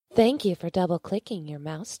Thank you for double-clicking your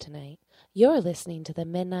mouse tonight. You're listening to the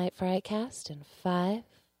Midnight Frightcast in 5,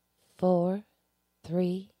 4,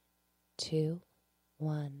 3, 2,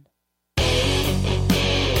 1.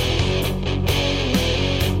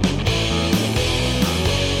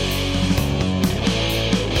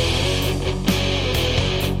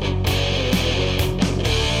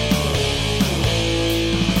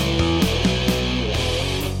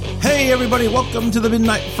 Hey everybody, welcome to the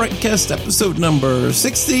Midnight Frightcast episode number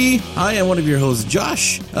 60. I am one of your hosts,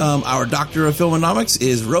 Josh. Our Doctor of Filmonomics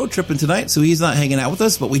is road tripping tonight, so he's not hanging out with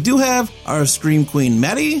us, but we do have our Scream Queen,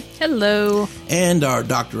 Maddie. Hello. And our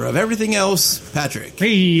Doctor of Everything Else, Patrick.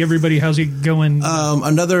 Hey everybody, how's it going?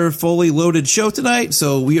 Another fully loaded show tonight,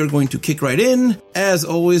 so we are going to kick right in. As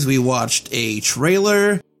always, we watched a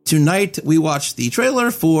trailer. Tonight, we watched the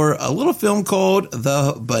trailer for a little film called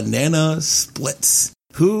The Banana Splits.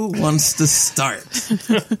 Who wants to start?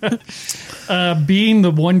 Being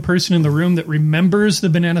the one person in the room that remembers the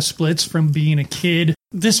Banana Splits from being a kid,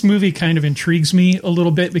 this movie kind of intrigues me a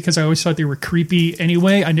little bit because I always thought they were creepy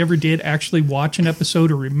anyway. I never did actually watch an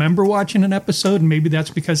episode or remember watching an episode, and maybe that's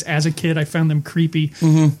because as a kid I found them creepy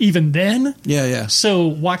even then. Yeah. So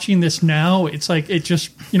watching this now, it's like it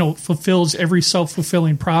just, fulfills every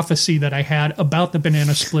self-fulfilling prophecy that I had about the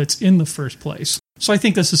Banana Splits in the first place. So I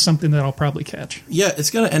think this is something that I'll probably catch. Yeah,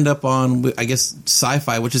 it's going to end up on, I guess,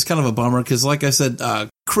 Sci-Fi, which is kind of a bummer because, like I said,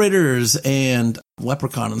 Critters and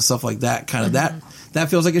Leprechaun and stuff like that, kind of that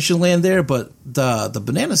feels like it should land there. But the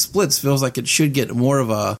Banana Splits feels like it should get more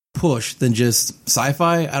of a push than just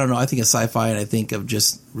Sci-Fi. I don't know. I think of Sci-Fi and I think of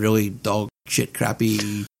just really dog shit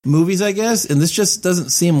crappy movies, I guess. And this just doesn't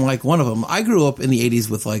seem like one of them. I grew up in the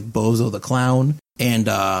 80s with like Bozo the Clown and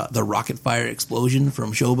the rocket fire explosion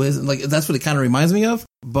from Showbiz. And like that's what it kind of reminds me of.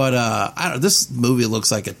 But I don't know, this movie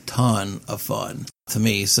looks like a ton of fun to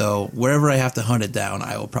me. So wherever I have to hunt it down,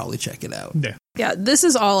 I will probably check it out. Yeah, this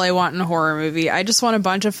is all I want in a horror movie. I just want a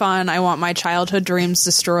bunch of fun. I want my childhood dreams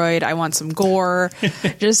destroyed. I want some gore.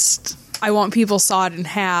 I want people sawed in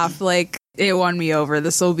half. Like, it won me over.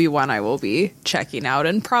 This will be one I will be checking out.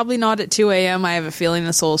 And probably not at 2 a.m. I have a feeling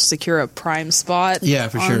this will secure a prime spot for on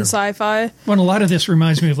sure. Sci-Fi. Well, a lot of this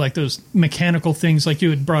reminds me of like those mechanical things like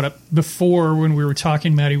you had brought up before when we were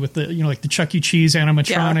talking, Maddie, with the, like the Chuck E. Cheese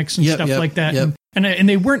animatronics and stuff like that. Yep. And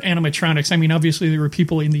they weren't animatronics. I mean, obviously there were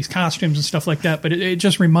people in these costumes and stuff like that, but it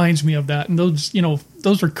just reminds me of that. And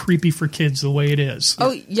those are creepy for kids the way it is.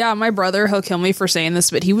 Oh, yeah. My brother, he'll kill me for saying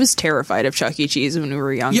this, but he was terrified of Chuck E. Cheese when we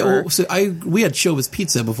were younger. Yeah, so we had Showbiz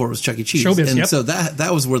Pizza before it was Chuck E. Cheese. Showbiz, and yep. So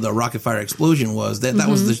that was where the rocket fire explosion was. That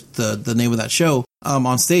was the name of that show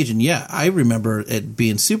on stage. And yeah, I remember it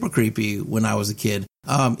being super creepy when I was a kid.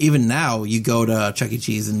 Even now, you go to Chuck E.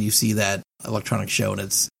 Cheese and you see that electronic show,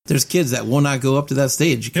 and there's kids that will not go up to that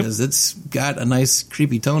stage because it's got a nice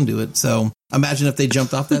creepy tone to it. So imagine if they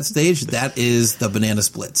jumped off that stage. That is the Banana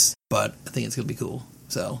Splits, but I think it's gonna be cool.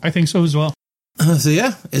 So I think so as well. So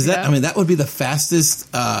yeah, I mean, that would be the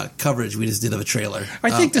fastest coverage we just did of a trailer. I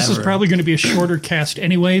think this is probably going to be a shorter cast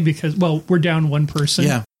anyway because, well, we're down one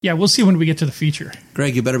person. Yeah, we'll see when we get to the feature.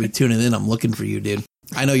 Greg, you better be tuning in. I'm looking for you, dude.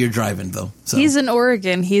 I know you're driving though. So. He's in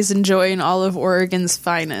Oregon. He's enjoying all of Oregon's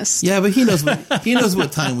finest. Yeah, but he knows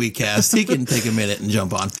what time we cast. He can take a minute and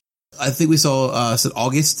jump on. I think we saw said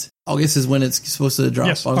August. August is when it's supposed to drop.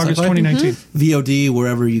 Yes, on August Sci-Fi. 2019. VOD,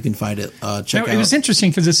 wherever you can find it. Check out. It was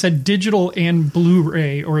interesting because it said digital and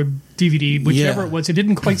Blu-ray or DVD, whichever it was. It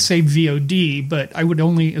didn't quite say VOD, but I would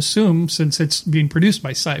only assume, since it's being produced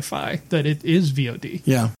by Sci-Fi, that it is VOD.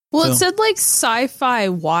 Yeah. Well, it said like Sci-Fi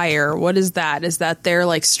Wire. What is that? Is that their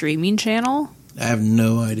like streaming channel? I have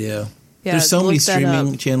no idea. Yeah, there's so many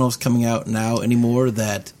streaming channels coming out now anymore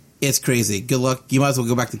that it's crazy. Good luck. You might as well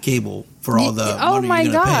go back to cable for all the money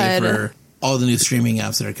you're going to pay for all the new streaming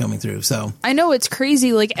apps that are coming through. So I know it's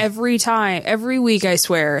crazy. Like every week, I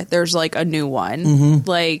swear there's like a new one.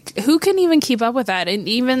 Like who can even keep up with that? And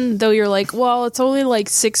even though you're like, well, it's only like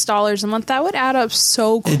 $6 a month, that would add up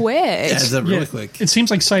so quick. It adds up really quick. It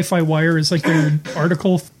seems like Sci-Fi Wire is like their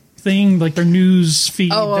article thing, like their news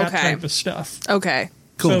feed, that type of stuff. Okay.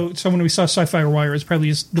 Cool. So when we saw Sci-Fi Wire, it's probably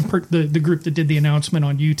just the group that did the announcement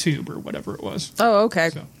on YouTube or whatever it was. Oh,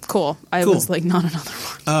 okay. Cool. I was like, not another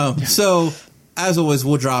one. So, as always,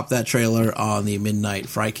 we'll drop that trailer on the Midnight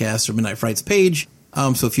Frightcast or Midnight Frights page.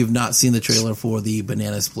 So if you've not seen the trailer for the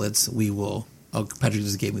Banana Splits, we will... Oh, Patrick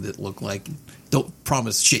just gave me that look like, don't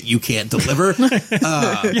promise shit you can't deliver.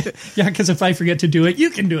 Yeah, because if I forget to do it, you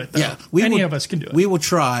can do it, though. Yeah, Any of us can do it. We will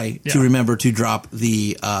try to remember to drop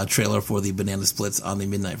the trailer for the Banana Splits on the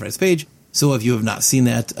Midnight Frights page. So if you have not seen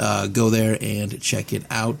that, go there and check it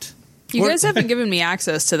out. You guys haven't given me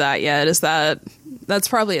access to that yet. That's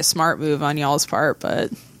probably a smart move on y'all's part,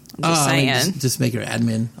 but I'm just saying. Just make her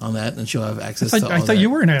admin on that, and she'll have access to all I thought that. you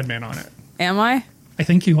were an admin on it. Am I? I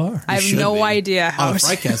think you are. I have no idea how. On the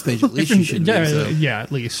Frightcast page, at least you should be. So. Yeah,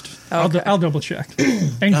 at least. Okay. I'll double check.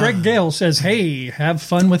 And Greg Gale says, hey, have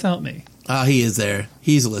fun without me. He is there.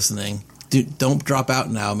 He's listening. Dude, don't drop out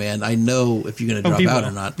now, man. I know if you're going to drop out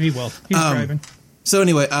or not. He will. He's driving. So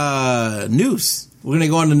anyway, news. We're going to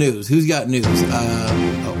go on to news. Who's got news? I'm not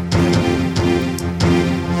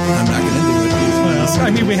going to do it. Well,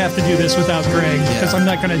 I mean, we have to do this without Greg because I'm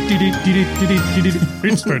not going to do.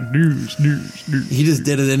 It's the news. He just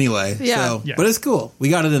did it anyway. Yeah. So, But it's cool. We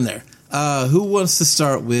got it in there. Who wants to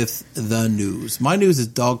start with the news? My news is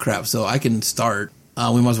dog crap, so I can start.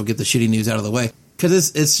 We might as well get the shitty news out of the way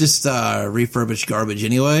because it's just refurbished garbage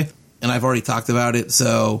anyway, and I've already talked about it.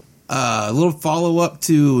 So a little follow up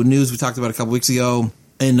to news we talked about a couple weeks ago,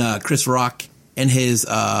 and Chris Rock and his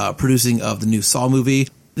producing of the new Saw movie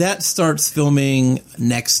that starts filming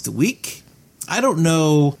next week. I don't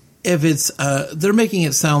know if it's they're making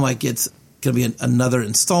it sound like it's going to be another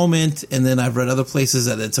installment, and then I've read other places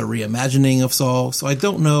that it's a reimagining of Saw, so I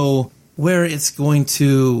don't know where it's going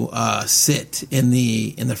to sit in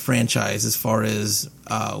the franchise as far as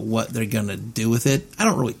what they're going to do with it. I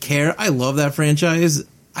don't really care. I love that franchise.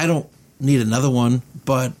 I don't need another one,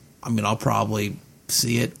 but I mean, I'll probably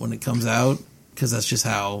see it when it comes out because that's just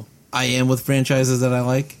how I am with franchises that I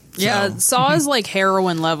like. Yeah, Saw is like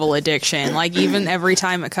heroin level addiction. Like even every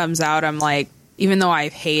time it comes out, I'm like, even though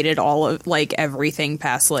I've hated all of like everything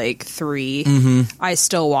past like 3, I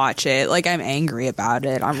still watch it. Like I'm angry about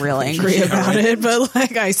it. I'm real angry about it, but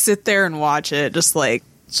like I sit there and watch it just like.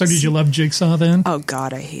 So did you love Jigsaw then? Oh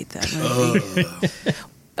God, I hate that movie.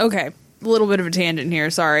 Okay, a little bit of a tangent here,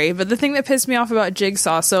 sorry. But the thing that pissed me off about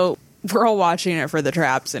Jigsaw, so we're all watching it for the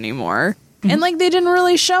traps anymore. And, like, they didn't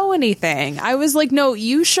really show anything. I was like, no,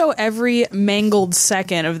 you show every mangled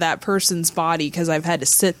second of that person's body because I've had to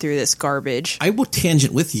sit through this garbage. I will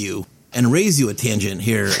tangent with you and raise you a tangent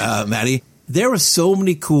here, Maddie. There were so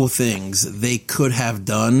many cool things they could have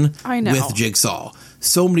done with Jigsaw.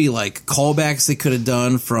 So many, like, callbacks they could have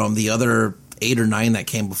done from the other 8 or 9 that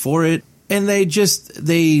came before it. And they just,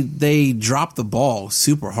 they dropped the ball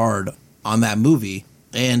super hard on that movie.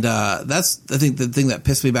 And that's, I think, the thing that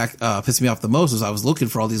pissed me off the most was I was looking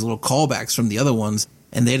for all these little callbacks from the other ones,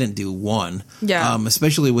 and they didn't do one. Yeah.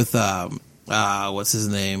 Especially with what's his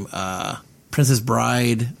name, Princess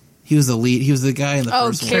Bride. He was the lead. He was the guy in the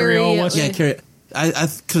first one. Carrie. Yeah, Carrie. I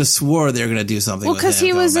could have swore they were going to do something. Well, because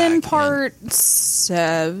he was in part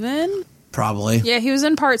 7. Probably. Yeah, he was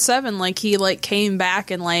in part 7. Like he like came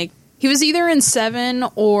back and like. He was either in 7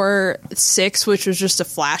 or 6, which was just a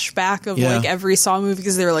flashback of like every Saw movie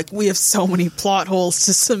because they were like, we have so many plot holes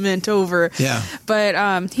to cement over. Yeah.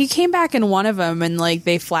 But he came back in one of them and like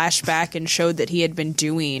they flashed back and showed that he had been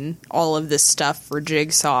doing all of this stuff for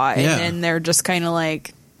Jigsaw. And then they're just kind of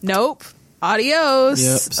like, nope, adios.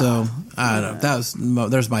 Yep. So I don't know.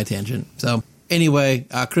 There's my tangent. So anyway,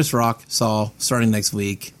 Chris Rock, Saw, starting next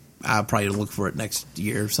week. I'll probably look for it next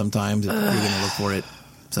year sometimes if you're going to look for it.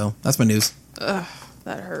 So that's my news. Ugh,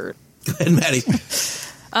 that hurt. Go ahead, Maddie.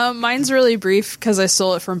 Mine's really brief because I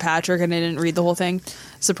stole it from Patrick and I didn't read the whole thing.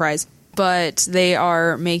 Surprise. But they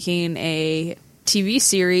are making a TV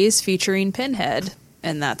series featuring Pinhead,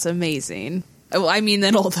 and that's amazing. Well, I mean,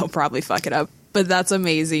 they'll probably fuck it up, but that's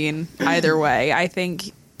amazing either way. I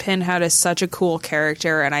think Pinhead is such a cool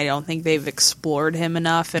character, and I don't think they've explored him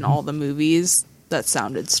enough in all the movies. That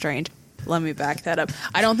sounded strange. Let me back that up.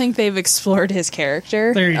 I don't think they've explored his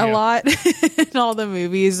character a lot in all the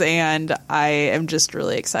movies, and I am just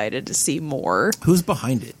really excited to see more. Who's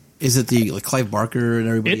behind it? Is it the Clive Barker and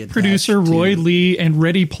everybody? Producer Roy Lee and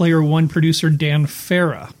Ready Player One producer Dan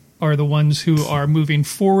Farah are the ones who are moving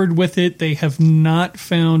forward with it. They have not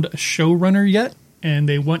found a showrunner yet, and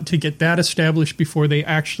they want to get that established before they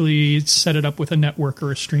actually set it up with a network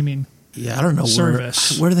or a streaming I don't know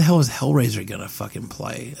service. Where the hell is Hellraiser going to fucking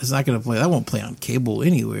play? It's not going to play. That won't play on cable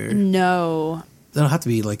anywhere. No. That'll have to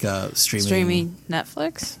be like a streaming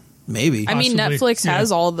Netflix? Maybe. I mean, Netflix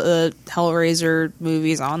has all the Hellraiser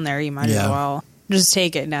movies on there. You might as well. Just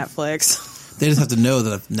take it, Netflix. They just have to know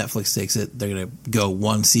that if Netflix takes it, they're going to go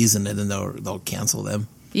one season and then they'll cancel them.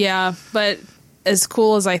 Yeah, but as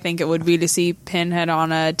cool as I think it would be to see Pinhead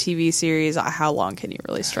on a TV series, how long can you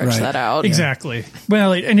really stretch that out? Exactly.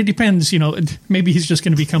 Well, and it depends, maybe he's just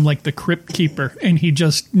going to become like the Crypt Keeper and he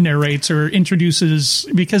just narrates or introduces,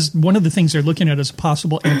 because one of the things they're looking at is a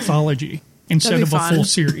possible anthology instead of a full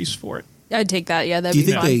series for it. I'd take that. Yeah, that'd Do you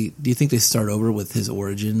be think fun. do you think they start over with his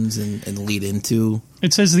origins and lead into?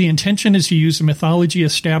 It says the intention is to use the mythology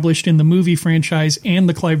established in the movie franchise and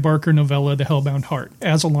the Clive Barker novella, The Hellbound Heart,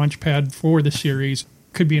 as a launchpad for the series.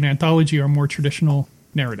 Could be an anthology or a more traditional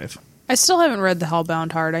narrative. I still haven't read The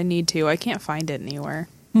Hellbound Heart. I need to. I can't find it anywhere.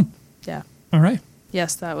 Yeah. All right.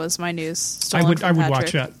 Yes, that was my news. I would Stolen from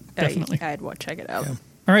watch Patrick. that, definitely. I'd check it out. Yeah.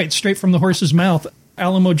 All right, straight from the horse's mouth,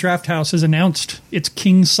 Alamo Drafthouse has announced its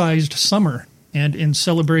king-sized summer. And in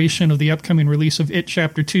celebration of the upcoming release of It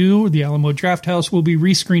Chapter 2, the Alamo Drafthouse will be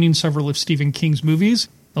rescreening several of Stephen King's movies.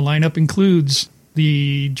 The lineup includes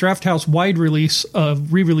the Drafthouse wide re-release of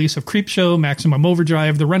Creepshow, Maximum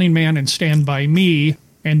Overdrive, The Running Man, and Stand By Me.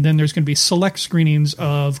 And then there's going to be select screenings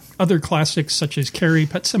of other classics such as Carrie,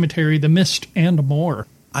 Pet Sematary, The Mist, and more.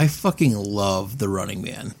 I fucking love The Running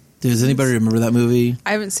Man. Does anybody remember that movie?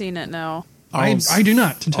 I haven't seen it, no. I do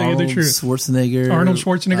not, to tell you the truth. Schwarzenegger. Arnold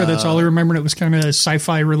Schwarzenegger, that's all I remember. It was kind of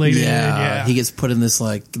sci-fi related. Yeah. He gets put in this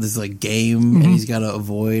game, and he's got to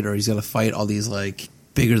avoid, or he's got to fight all these like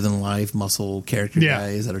bigger than life muscle character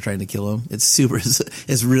guys that are trying to kill him. It's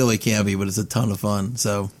it's really campy, but it's a ton of fun.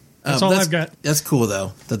 So that's all I've got. That's cool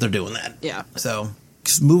though that they're doing that. Yeah. So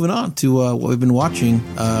just moving on to what we've been watching.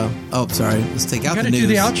 Sorry. Let's take out the news.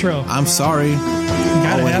 You gotta do the outro. I'm sorry. You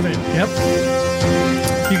gotta have it. Yep.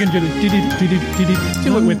 You can do it.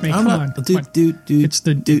 Do it with me. Come on. It's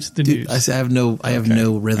the news. I have no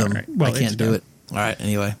rhythm. Right. Well, I can't do it. All right.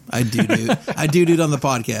 Anyway, I do on the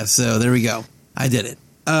podcast. So there we go. I did it.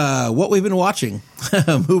 What we've been watching.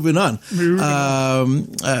 Moving on.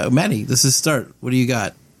 Maddie, this is start. What do you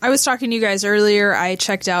got? I was talking to you guys earlier. I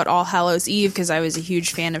checked out All Hallows Eve because I was a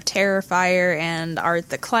huge fan of Terrifier and Art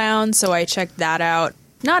the Clown, so I checked that out.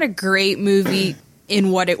 Not a great movie in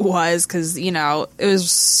what it was because, it was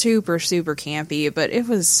super, super campy, but it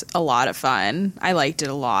was a lot of fun. I liked it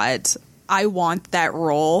a lot. I want that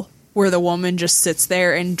role where the woman just sits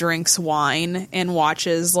there and drinks wine and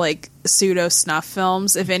watches, like, pseudo snuff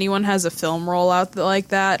films. If anyone has a film role out like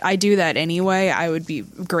that, I do that anyway. I would be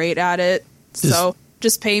great at it. So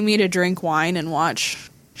just pay me to drink wine and watch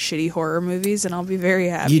shitty horror movies, and I'll be very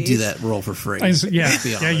happy. You do that role for free.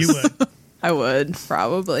 Yeah, you would. I would,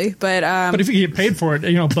 probably. But if you get paid for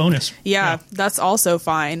it, bonus. Yeah, that's also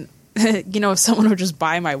fine. If someone would just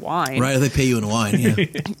buy my wine. Right, they pay you in wine,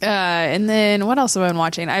 yeah. And then what else have I been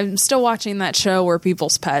watching? I'm still watching that show where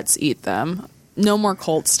people's pets eat them. No more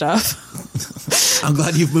cult stuff. I'm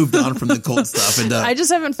glad you've moved on from the cult stuff. And I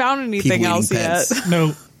just haven't found anything else yet.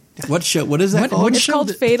 No. What show? What is that called? It's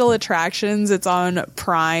called Fatal Attractions. It's on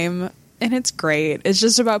Prime, and it's great. It's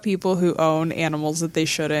just about people who own animals that they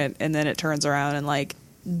shouldn't, and then it turns around and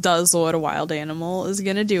does what a wild animal is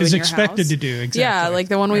going to do in your expected house. To do, exactly. Yeah, like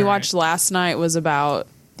the one we watched last night was about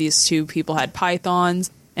these two people had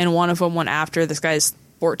pythons, and one of them went after this guy's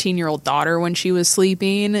 14-year-old daughter when she was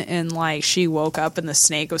sleeping, and she woke up and the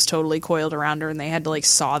snake was totally coiled around her, and they had to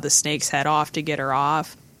saw the snake's head off to get her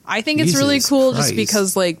off. I think it's really cool just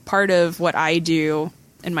because part of what I do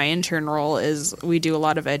in my intern role is we do a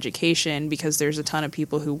lot of education because there's a ton of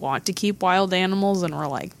people who want to keep wild animals, and we're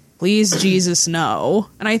like, please, Jesus, no.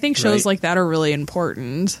 And I think shows like that are really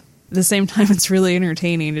important. At the same time, it's really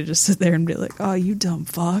entertaining to just sit there and be like, oh, you dumb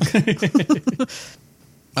fuck.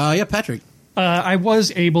 Yeah, Patrick. I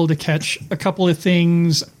was able to catch a couple of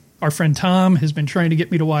things. Our friend Tom has been trying to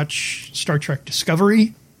get me to watch Star Trek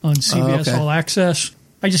Discovery on CBS All Access.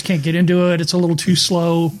 I just can't get into it. It's a little too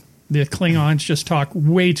slow. The Klingons just talk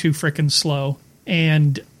way too frickin' slow.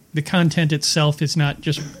 And the content itself is not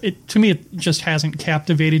just... to me, it just hasn't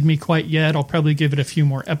captivated me quite yet. I'll probably give it a few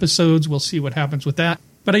more episodes. We'll see what happens with that.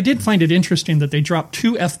 But I did find it interesting that they dropped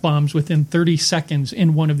 2 F-bombs within 30 seconds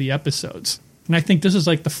in one of the episodes. And I think this is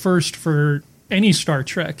the first for any Star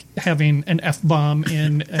Trek having an F-bomb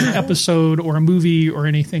in an episode or a movie or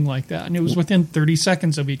anything like that. And it was within 30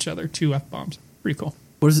 seconds of each other, 2 F-bombs. Pretty cool.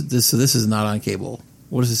 What is it? So this is not on cable.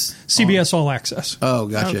 What is this? CBS All Access. Oh,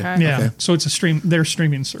 gotcha. Okay. Yeah, okay. So it's their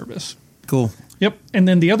streaming service. Cool. Yep. And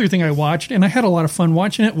then the other thing I watched, and I had a lot of fun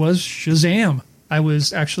watching it, was Shazam. I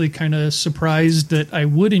was actually kind of surprised that I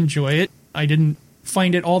would enjoy it. I didn't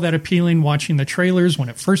find it all that appealing watching the trailers when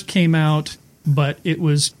it first came out, but it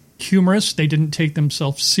was humorous. They didn't take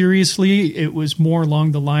themselves seriously. It was more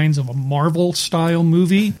along the lines of a Marvel-style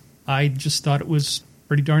movie. I just thought it was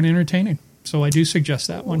pretty darn entertaining. So I do suggest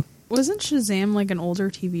that one. Wasn't Shazam an older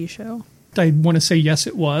TV show? I want to say yes,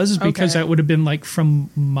 it was, because that would have been from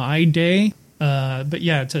my day. But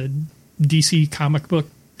yeah, it's a DC comic book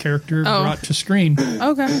character brought to screen.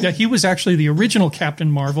 Okay. Yeah, he was actually the original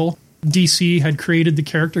Captain Marvel. DC had created the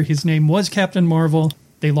character. His name was Captain Marvel.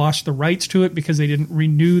 They lost the rights to it because they didn't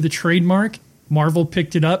renew the trademark. Marvel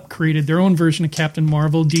picked it up, created their own version of Captain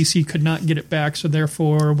Marvel. DC could not get it back, so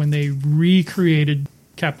therefore, when they recreated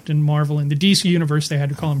Captain Marvel in the DC universe, they had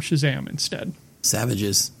to call him Shazam instead.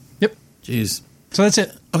 Savages. Yep. Jeez. So that's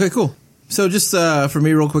it. Okay, cool. So just for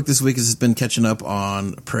me real quick this week has been catching up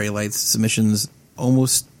on Prairie Lights submissions.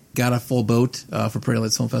 Almost got a full boat for Prairie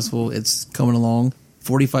Lights Film Festival. It's coming along.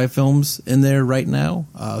 45 films in there right now.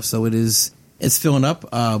 So it's filling up,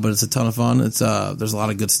 but it's a ton of fun. There's a lot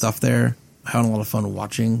of good stuff there. Having a lot of fun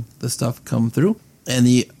watching the stuff come through. And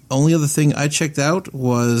the only other thing I checked out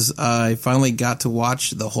was I finally got to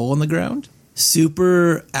watch The Hole in the Ground.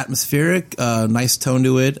 Super atmospheric, nice tone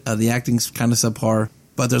to it. The acting's kind of subpar,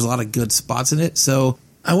 but there's a lot of good spots in it. So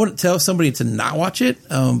I wouldn't tell somebody to not watch it,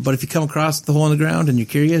 but if you come across The Hole in the Ground and you're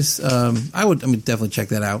curious, I would definitely check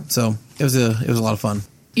that out. So it was a lot of fun.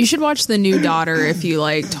 You should watch The New Daughter if you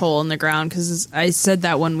liked Hole in the Ground, because I said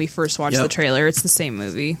that when we first watched the trailer. It's the same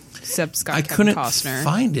movie, except it's got I Kevin couldn't Costner.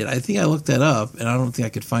 find it. I think I looked that up, and I don't think I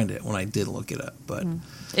could find it when I did look it up. But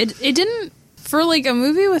It didn't, for like a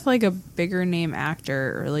movie with like a bigger name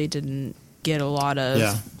actor, it really didn't get a lot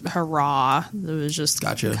of hurrah. It was just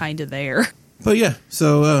kind of there. But yeah,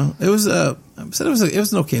 so it was I said it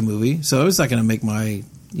was an okay movie. So it was not going to make my,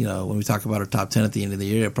 when we talk about our top 10 at the end of the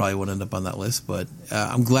year, it probably wouldn't end up on that list. But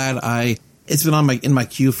I'm glad it's been in my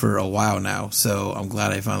queue for a while now. So I'm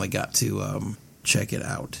glad I finally got to check it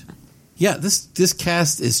out. Yeah, this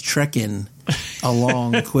cast is trekking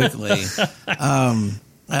along quickly.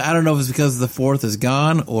 I don't know if it's because the fourth is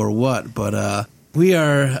gone or what, but we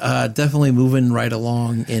are definitely moving right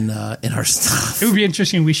along in our stuff. It would be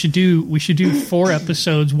interesting. We should do 4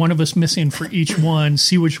 episodes, one of us missing for each one,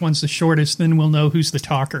 see which one's the shortest, then we'll know who's the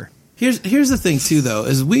talker. Here's the thing too, though,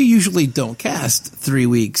 is we usually don't cast 3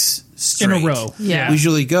 weeks straight in a row. Yeah. We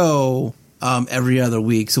usually go every other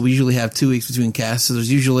week, so we usually have 2 weeks between casts. So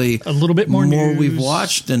there's usually a little bit more news we've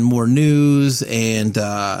watched and more news and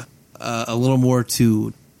a little more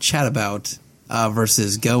to chat about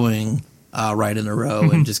versus going right in a row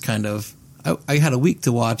and just kind of. I had a week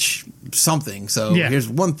to watch something, so here's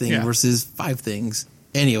one thing versus 5 things.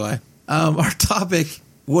 Anyway, our topic.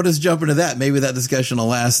 What is jump into that? Maybe that discussion will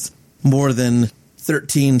last more than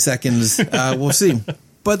 13 seconds. We'll see.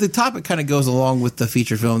 But the topic kind of goes along with the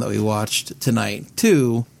feature film that we watched tonight,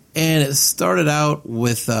 too. And it started out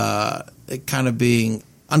with it kind of being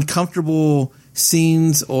uncomfortable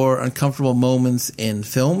scenes or uncomfortable moments in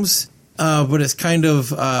films. But it's kind of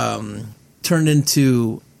turned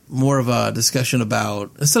into more of a discussion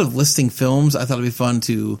about, instead of listing films, I thought it'd be fun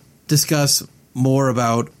to discuss more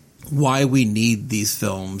about why we need these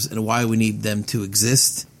films and why we need them to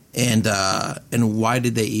exist and why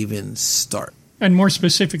did they even start. And more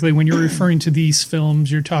specifically, when you're referring to these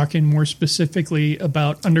films, you're talking more specifically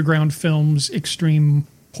about underground films, extreme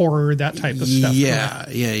horror, that type of stuff.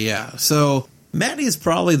 Yeah. So Maddie is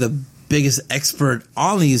probably the biggest expert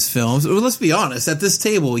on these films. Well, let's be honest. At this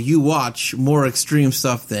table, you watch more extreme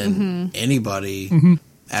stuff than anybody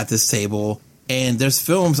at this table. And there's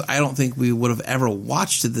films I don't think we would have ever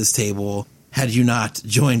watched at this table had you not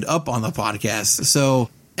joined up on the podcast. So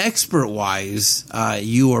expert-wise,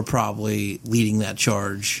 you are probably leading that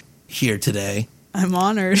charge here today. I'm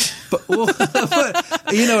honored.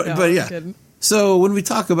 But yeah. So when we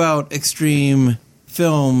talk about extreme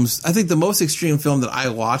films, I think the most extreme film that I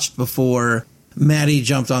watched before Maddie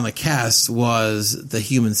jumped on the cast was the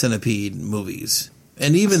Human Centipede movies.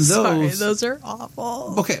 And even those are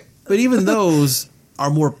awful. Okay, but even those are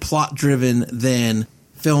more plot-driven than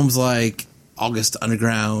films like August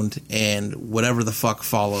Underground and whatever the fuck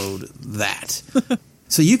followed that.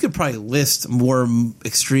 So you could probably list more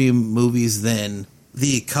extreme movies than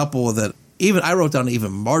the couple that even I wrote down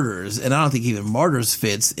even Martyrs, and I don't think even Martyrs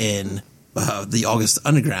fits in the August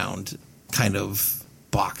Underground kind of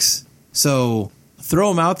box. So throw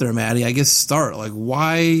them out there, Maddie. I guess start. Like,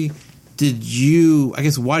 why do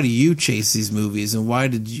you chase these movies, and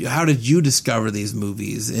how did you discover these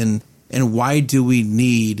movies, and why do we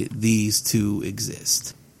need these to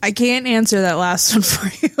exist? I can't answer that last one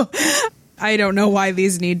for you. I don't know why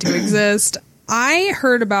these need to exist. I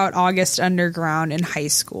heard about August Underground in high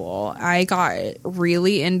school. I got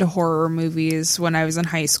really into horror movies when I was in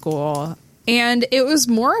high school. And it was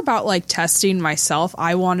more about like testing myself.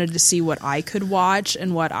 I wanted to see what I could watch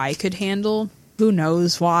and what I could handle. Who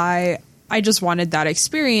knows why? I just wanted that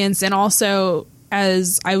experience. And also,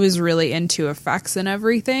 as I was really into effects and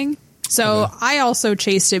everything. So I also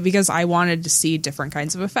chased it because I wanted to see different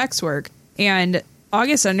kinds of effects work. And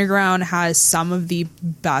August Underground has some of the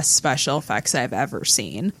best special effects I've ever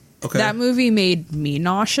seen. Okay. That movie made me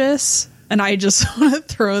nauseous. And I just want to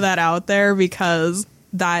throw that out there because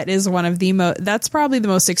that is one of the that's probably the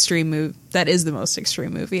most extreme movie. That is the most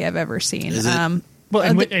extreme movie I've ever seen. Is it? Well,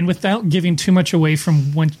 and without giving too much away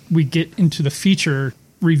from when we get into the feature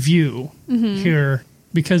review here,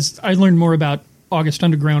 because I learned more about August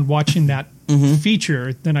Underground watching that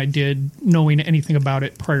feature than I did knowing anything about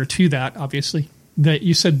it prior to that, obviously. That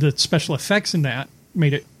you said the special effects in that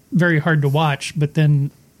made it very hard to watch, but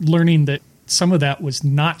then learning that some of that was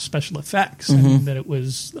not special effects and that it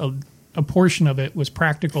was a portion of it was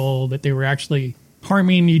practical, that they were actually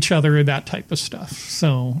harming each other, that type of stuff.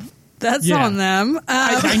 So... That's on them.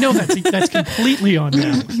 I know that's completely on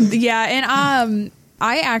them. Yeah, and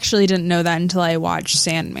I actually didn't know that until I watched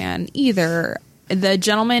Sandman either. The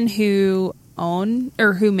gentlemen who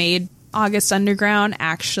made August Underground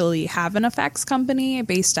actually have an effects company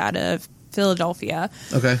based out of Philadelphia.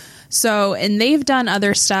 Okay. So, and they've done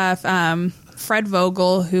other stuff. Fred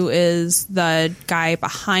Vogel, who is the guy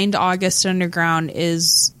behind August Underground,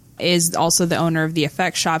 is also the owner of the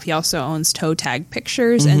effects shop. He also owns Toe Tag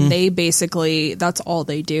Pictures, and they basically, that's all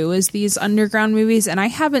they do is these underground movies. And I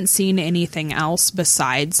haven't seen anything else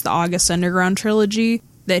besides the August Underground trilogy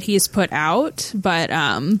that he's put out, but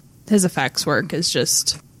his effects work is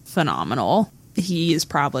just phenomenal. He is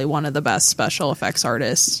probably one of the best special effects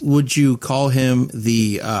artists. Would you call him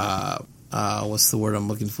the what's the word I'm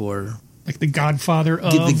looking for? Like the Godfather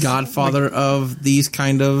of these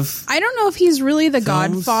kind of... I don't know if he's really the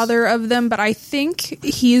films? Godfather of them, but I think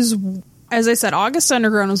he's, as I said, August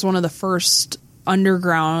Underground was one of the first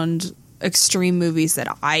underground extreme movies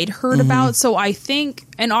that I'd heard about. So I think,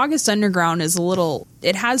 and August Underground is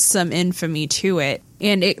it has some infamy to it.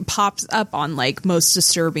 And it pops up on like most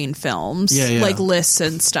disturbing films, like lists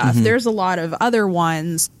and stuff. There's a lot of other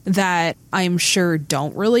ones that I'm sure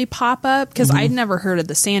don't really pop up because I'd never heard of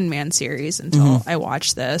the Sandman series until I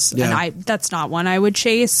watched this. Yeah. And that's not one I would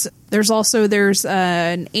chase. There's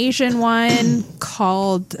an Asian one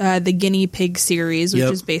called the Guinea Pig series, which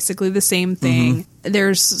is basically the same thing.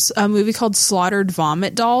 There's a movie called Slaughtered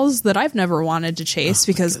Vomit Dolls that I've never wanted to chase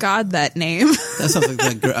because God, that name. That sounds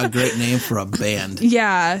like a great name for a band.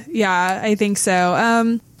 Yeah, I think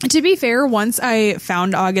so. To be fair, once I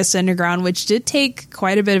found August Underground, which did take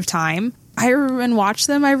quite a bit of time, and watched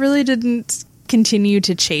them, I really didn't continue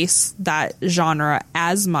to chase that genre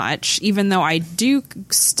as much, even though I do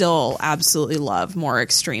still absolutely love more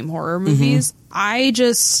extreme horror movies.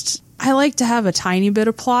 I like to have a tiny bit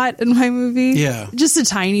of plot in my movie. Yeah. Just a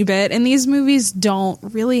tiny bit. And these movies don't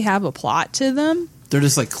really have a plot to them. They're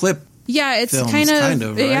just like clip. Yeah, it's films, kind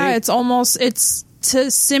of right? Yeah, it's to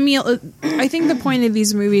simulate. I think the point of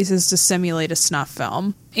these movies is to simulate a snuff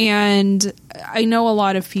film. And I know a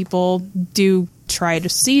lot of people do try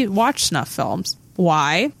to watch snuff films.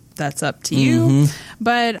 Why? That's up to you.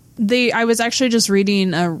 But I was actually just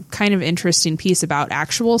reading a kind of interesting piece about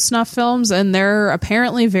actual snuff films, and they're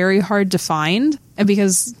apparently very hard to find, and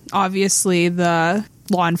because obviously the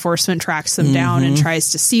law enforcement tracks them down and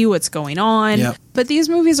tries to see what's going on. But these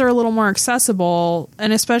movies are a little more accessible,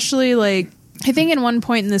 and especially like I think in one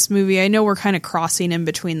point in this movie, I know we're kind of crossing in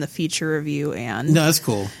between the feature review and no, that's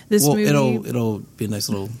cool. This movie, it'll be a nice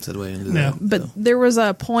little segue into that. But there was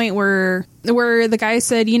a point where the guy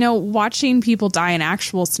said, watching people die in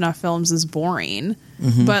actual snuff films is boring,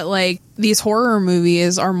 but like these horror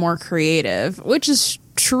movies are more creative, which is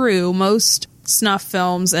true. Most snuff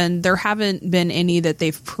films, and there haven't been any that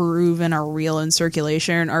they've proven are real in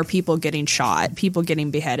circulation, are people getting shot, people getting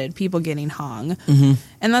beheaded, people getting hung.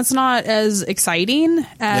 And that's not as exciting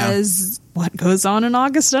as what goes on in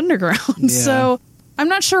August Underground. So I'm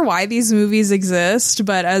not sure why these movies exist,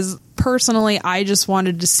 but personally, I just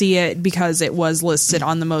wanted to see it because it was listed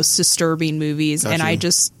on the most disturbing movies. Gotcha.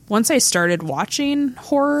 And once I started watching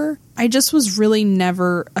horror, I just was really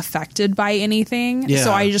never affected by anything. Yeah.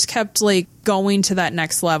 So I just kept like going to that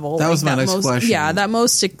next level. That was my next question. Yeah,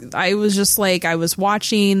 I was just like, I was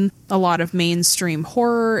watching a lot of mainstream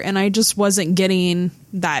horror and I just wasn't getting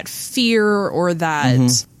that fear or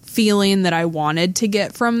that feeling that I wanted to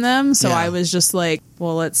get from them. So I was just like,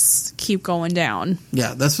 well, let's keep going down.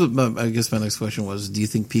 Yeah, that's what I guess my next question was. Do you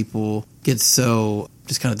think people get so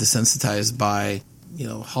just kind of desensitized by,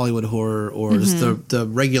 Hollywood horror or just the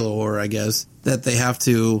regular horror, I guess, that they have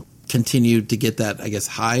to continue to get that, I guess,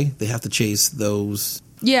 high? They have to chase those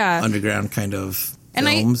underground kind of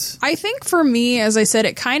films. I think for me, as I said,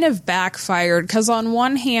 it kind of backfired because on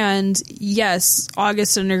one hand, yes,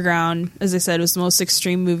 August Underground, as I said, was the most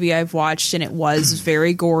extreme movie I've watched, and it was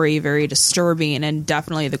very gory, very disturbing, and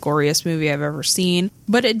definitely the goriest movie I've ever seen.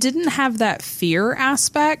 But it didn't have that fear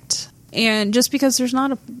aspect, and just because there's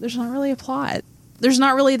not really a plot. there's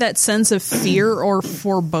not really that sense of fear or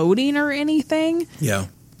foreboding or anything. Yeah.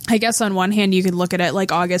 I guess on one hand, you could look at it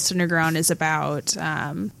like August Underground is about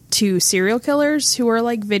two serial killers who are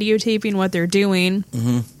like videotaping what they're doing.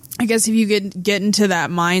 Mm-hmm. I guess if you could get into that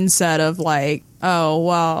mindset of like, oh,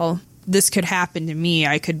 well, this could happen to me.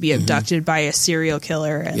 I could be abducted by a serial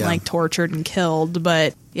killer and like tortured and killed.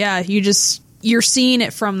 But yeah, you're seeing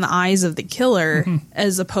it from the eyes of the killer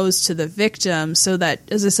as opposed to the victim. So that,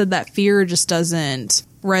 as I said, that fear just doesn't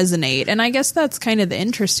resonate. And I guess that's kind of the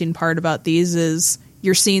interesting part about these is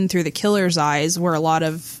you're seeing through the killer's eyes, where a lot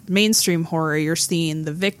of mainstream horror, you're seeing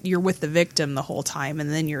you're with the victim the whole time,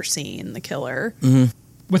 and then you're seeing the killer. Mm-hmm.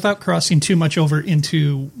 Without crossing too much over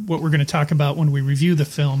into what we're going to talk about when we review the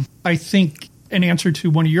film, I think an answer to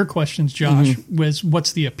one of your questions, Josh, was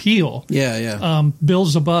what's the appeal? Yeah, yeah. Bill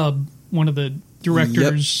Zabub, one of the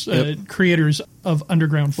directors, creators of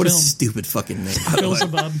underground what film. What a stupid fucking name. Bill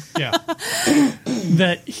Zabub, yeah.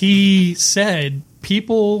 That he said,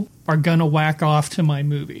 people are going to whack off to my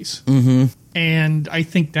movies. Mm-hmm. And I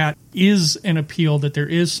think that is an appeal, that there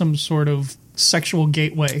is some sort of sexual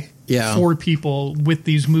gateway for people with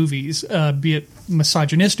these movies, be it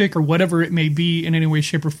misogynistic or whatever it may be in any way,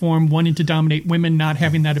 shape, or form, wanting to dominate women, not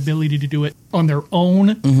having that ability to do it on their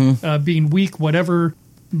own, being weak, whatever.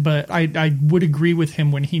 But I would agree with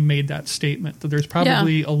him when he made that statement, that there's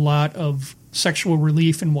probably a lot of sexual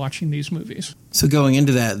relief in watching these movies. So going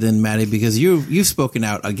into that then, Maddie, because you've spoken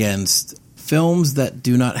out against films that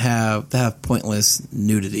do not have pointless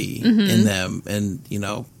nudity in them, and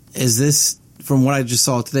is this, from what I just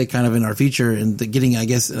saw today, kind of in our feature, and getting, I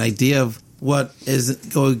guess, an idea of what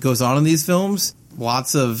goes on in these films?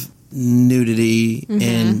 Lots of nudity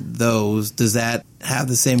in those. Does that have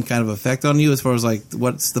the same kind of effect on you, as far as like,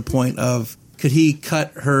 what's the point of, could he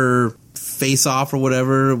cut her face off or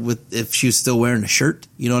whatever if she was still wearing a shirt?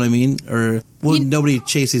 You know what I mean? Or nobody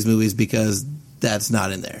chase these movies because that's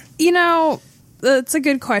not in there? That's a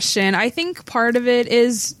good question. I think part of it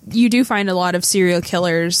is you do find a lot of serial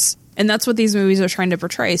killers, and that's what these movies are trying to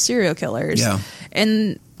portray, serial killers. Yeah.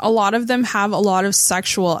 And a lot of them have a lot of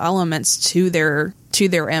sexual elements to their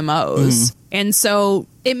MOs. And so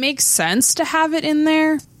it makes sense to have it in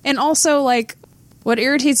there. And also, like, what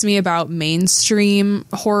irritates me about mainstream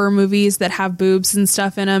horror movies that have boobs and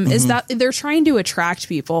stuff in them is that they're trying to attract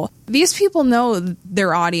people. These people know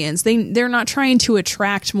their audience. They're not trying to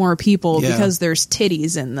attract more people because there's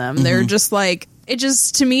titties in them. They're just like, it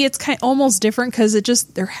just, to me, it's kind of almost different because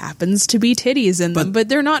there happens to be titties in them, but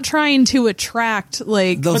they're not trying to attract,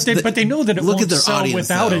 like... But they know that it look won't at their sell audience,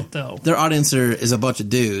 without it, though. Their audience is a bunch of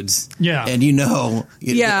dudes. Yeah. And are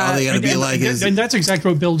they going to be like... And that's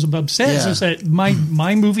exactly what Bill Zabub says, is that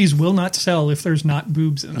my movies will not sell if there's not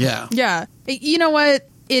boobs in them. Yeah. Yeah. You know what?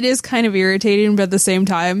 It is kind of irritating, but at the same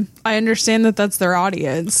time, I understand that that's their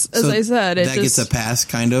audience. As I said, that gets a pass,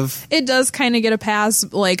 kind of. It does kind of get a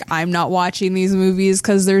pass. Like, I'm not watching these movies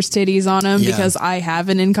because there's titties on them because I have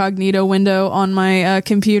an incognito window on my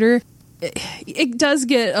computer. It does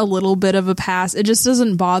get a little bit of a pass. It just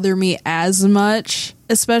doesn't bother me as much.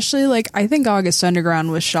 Especially, like, I think August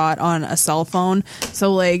Underground was shot on a cell phone.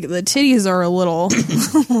 So, like, the titties are a little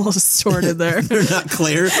distorted there. They're not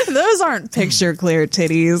clear. Those aren't picture clear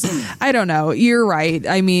titties. I don't know. You're right.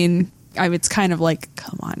 I mean, it's kind of like,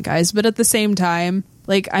 come on, guys. But at the same time,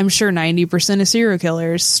 like, I'm sure 90% of serial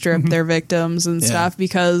killers strip their victims and stuff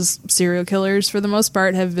because serial killers, for the most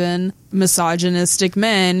part, have been misogynistic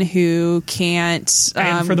men who can't...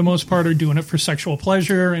 and for the most part are doing it for sexual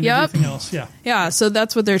pleasure and everything else. Yeah. Yeah, so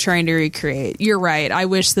that's what they're trying to recreate. You're right. I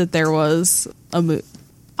wish that there was a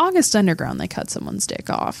August Underground, they cut someone's dick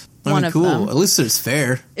off. One of them. At least it's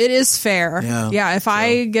fair. It is fair. Yeah, if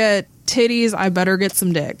I get titties, I better get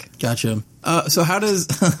some dick. Gotcha. So how does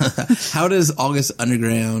August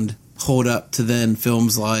Underground hold up to then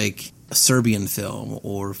films like a Serbian Film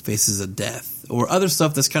or Faces of Death or other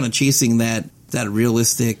stuff that's kind of chasing that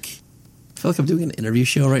realistic? I feel like I'm doing an interview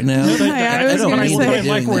show right now. I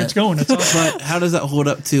like where it's going. But how does that hold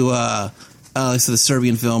up to the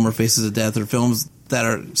Serbian Film or Faces of Death or films that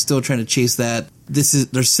are still trying to chase that?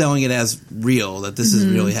 They're selling it as real, that this is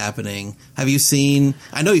really happening. Have you seen?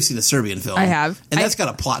 I know you've seen the Serbian Film. I have, and that's got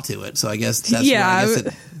a plot to it. So I guess that's where I guess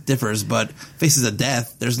it differs. But Faces of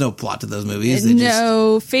Death, there's no plot to those movies.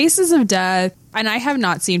 Faces of Death, and I have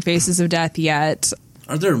not seen Faces of Death yet.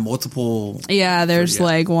 Are there multiple? Yeah, there's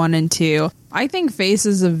like 1 and 2. I think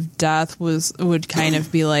Faces of Death would kind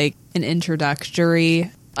of be like an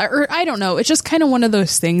introductory, or I don't know. It's just kind of one of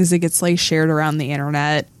those things that gets like shared around the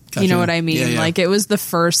internet. Gotcha. You know what I mean? Yeah. Like, it was the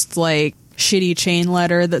first like shitty chain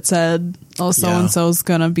letter that said, "Oh, so and so's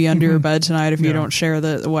gonna be under your bed tonight if you don't share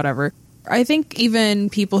the whatever." I think even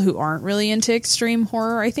people who aren't really into extreme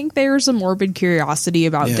horror, I think there's a morbid curiosity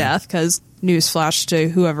about death, because newsflash to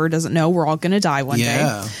whoever doesn't know, we're all going to die one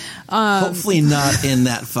day. Hopefully not in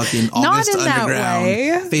that fucking August in that Underground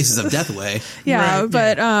way. Faces of Death way. Yeah, Right,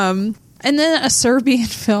 but and then a Serbian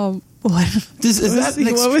film. What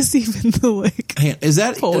was even the Is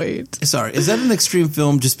that point? Sorry, is that an extreme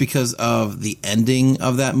film just because of the ending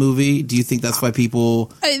of that movie? Do you think that's why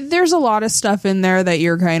people? There's a lot of stuff in there that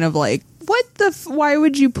you're kind of like, what the? Why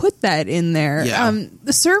would you put that in there? Yeah.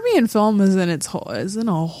 The Serbian film is in its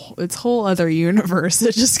whole other universe.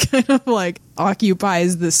 It just kind of like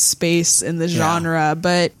occupies this space in the genre,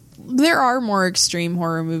 but. There are more extreme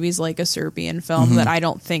horror movies like a Serbian film that I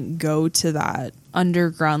don't think go to that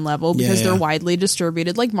underground level because they're widely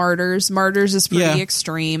distributed, like Martyrs. Martyrs is pretty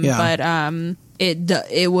extreme, but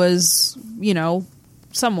it was,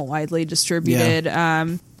 somewhat widely distributed.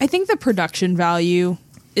 I think the production value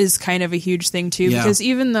is kind of a huge thing too, because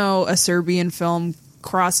even though a Serbian film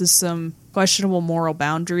crosses some questionable moral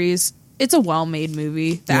boundaries, it's a well-made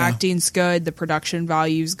movie. The acting's good. The production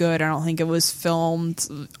value's good. I don't think it was filmed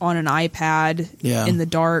on an iPad in the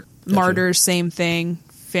dark. Gotcha. Martyrs, same thing.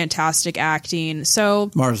 Fantastic acting.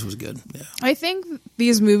 So Martyrs was good. Yeah. I think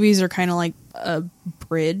these movies are kind of like a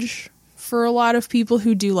bridge for a lot of people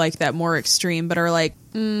who do like that more extreme, but are like,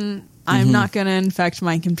 I'm not going to infect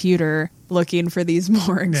my computer looking for these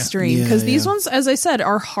more extreme. Because these ones, as I said,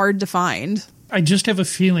 are hard to find. I just have a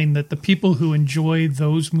feeling that the people who enjoy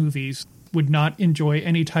those movies would not enjoy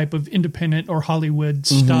any type of independent or Hollywood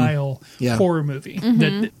style horror movie.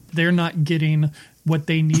 That they're not getting what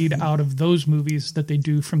they need out of those movies that they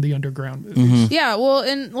do from the underground movies. Yeah, well,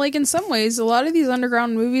 and like in some ways, a lot of these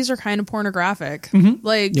underground movies are kind of pornographic.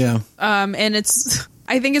 Like, and it's,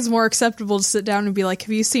 I think it's more acceptable to sit down and be like,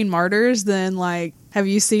 have you seen Martyrs than like, have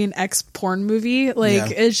you seen X porn movie?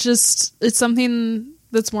 Like, it's just, it's something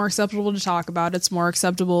that's more acceptable to talk about. It's more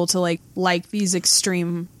acceptable to like these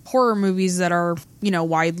extreme horror movies that are,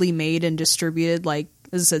 widely made and distributed, like,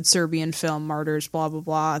 as I said, Serbian film, Martyrs, blah, blah,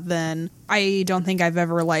 blah. Then I don't think I've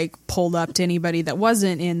ever pulled up to anybody that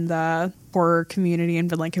wasn't in the horror community and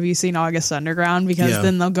been like, have you seen August Underground? Because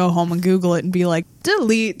then they'll go home and Google it and be like,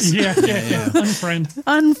 delete.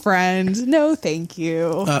 Unfriend. No, thank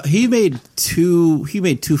you. He made two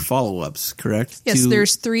follow-ups, correct? Yes,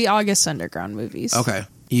 there's 3 August Underground movies. Okay.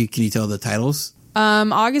 Can you tell the titles?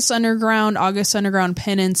 August Underground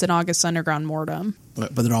Penance, and August Underground Mortem.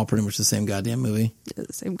 But they're all pretty much the same goddamn movie.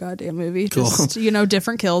 The same goddamn movie. Cool. Just,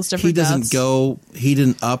 different kills, different deaths. He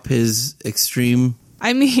didn't up his extreme.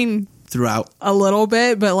 I mean, throughout a little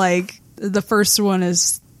bit, but the first one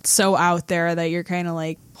is so out there that you're kind of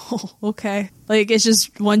like, oh, okay. Like, it's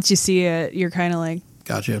just, once you see it, you're kind of like,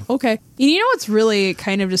 gotcha. Okay. You know what's really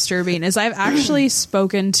kind of disturbing is I've actually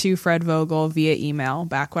spoken to Fred Vogel via email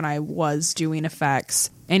back when I was doing effects,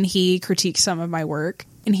 and he critiqued some of my work,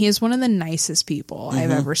 and he is one of the nicest people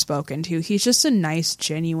I've ever spoken to. He's just a nice,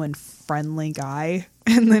 genuine, friendly guy.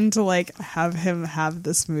 And then to have him have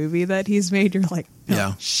this movie that he's made, you're like,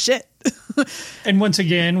 oh, shit. And once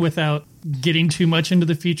again, without getting too much into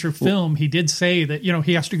the feature film, he did say that,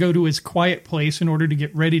 he has to go to his quiet place in order to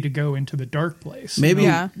get ready to go into the dark place. Maybe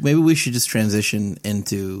we should just transition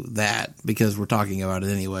into that because we're talking about it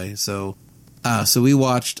anyway. So we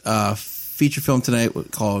watched a feature film tonight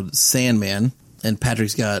called Sandman, and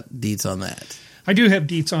Patrick's got deets on that. I do have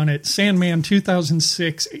deets on it. Sandman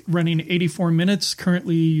 2006, running 84 minutes.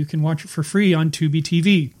 Currently, you can watch it for free on Tubi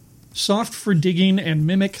TV. Soft for digging and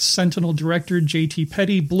mimic Sentinel director J.T.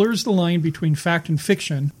 Petty blurs the line between fact and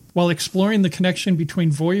fiction while exploring the connection between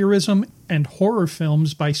voyeurism and horror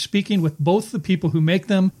films by speaking with both the people who make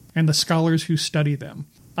them and the scholars who study them.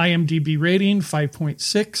 IMDb rating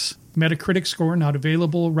 5.6. Metacritic score not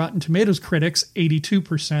available. Rotten Tomatoes critics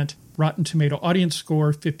 82%. Rotten Tomato audience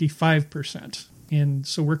score 55%. And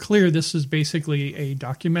so we're clear this is basically a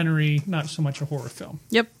documentary, not so much a horror film.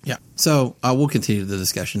 Yep. Yeah. So we'll continue the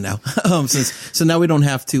discussion now. So now we don't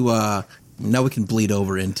have to. Now we can bleed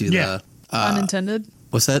over into the unintended.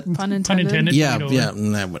 What's that? Pun intended. Yeah.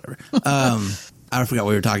 Whatever. I forgot what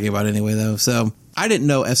we were talking about anyway, though. So I didn't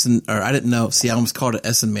know See, I almost called it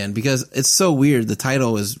Essen Man because it's so weird. The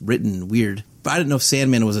title is written weird. But I didn't know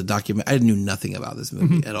Sandman was a document. I knew nothing about this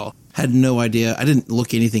movie at all. Had no idea. I didn't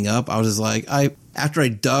look anything up. I was just like, after I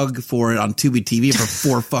dug for it on Tubi TV for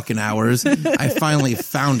 4 fucking hours, I finally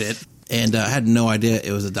found it and had no idea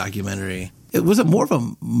it was a documentary. Was it more of a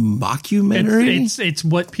mockumentary? It's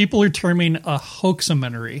what people are terming a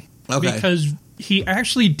hoaxamentary. Okay. Because he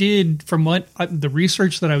actually did, from what the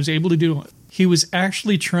research that I was able to do, he was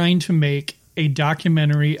actually trying to make a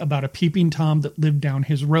documentary about a peeping Tom that lived down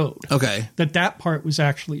his road. Okay. That part was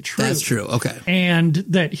actually true. That's true. Okay. And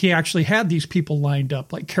that he actually had these people lined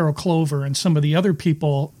up, like Carol Clover and some of the other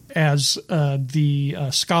people as the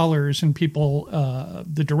scholars and people,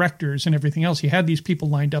 the directors and everything else. He had these people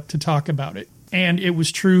lined up to talk about it. And it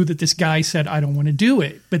was true that this guy said, I don't want to do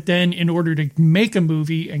it. But then in order to make a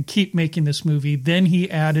movie and keep making this movie, then he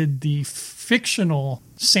added the fictional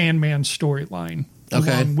Sandman storyline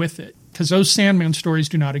along with it. Because those Sandman stories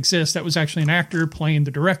do not exist. That was actually an actor playing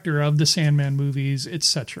the director of the Sandman movies,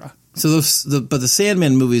 etc. So but the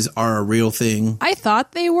Sandman movies are a real thing. I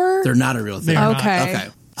thought they were. They're not a real thing. Okay.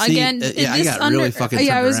 See, Again, I got really fucking turned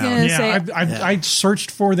I was around. going to say. I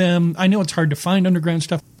searched for them. I know it's hard to find underground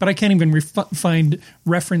stuff, but I can't even find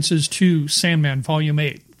references to Sandman Volume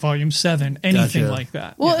 8, Volume 7, anything like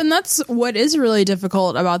that. Well, and that's what is really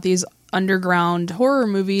difficult about these underground horror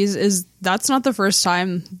movies is that's not the first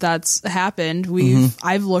time that's happened.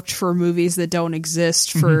 I've looked for movies that don't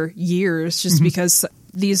exist for years just because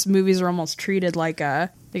these movies are almost treated like a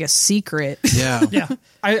secret. Yeah. Yeah.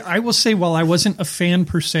 I will say, while I wasn't a fan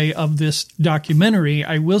per se of this documentary,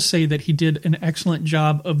 I will say that he did an excellent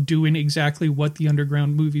job of doing exactly what the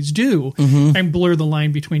underground movies do and blur the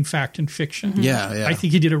line between fact and fiction. Yeah. I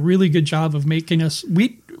think he did a really good job of making us...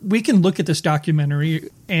 We can look at this documentary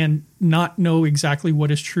and not know exactly what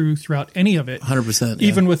is true throughout any of it. 100%.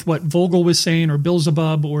 Even with what Vogel was saying or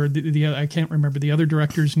Beelzebub or the I can't remember the other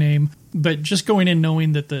director's name. But just going in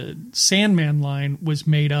knowing that the Sandman line was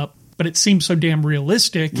made up, but it seemed so damn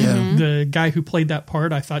realistic. The guy who played that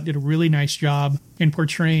part, I thought, did a really nice job in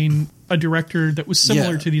portraying a director that was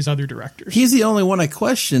similar to these other directors. He's the only one I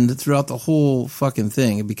questioned throughout the whole fucking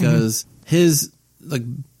thing because his, like...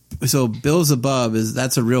 So Beelzebub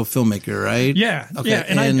that's a real filmmaker, right? Yeah, okay. Yeah,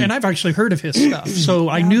 and I've actually heard of his stuff, so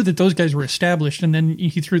I knew that those guys were established, and then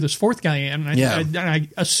he threw this fourth guy in, and I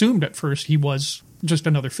assumed at first he was just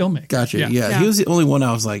another filmmaker. Gotcha. Yeah, he was the only one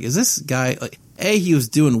I was like, is this guy like? He was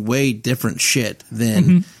doing way different shit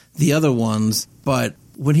than the other ones, but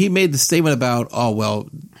when he made the statement about, oh well,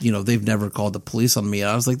 they've never called the police on me,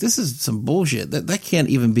 I was like, this is some bullshit. That can't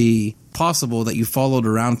even be possible that you followed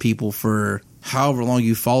around people for however long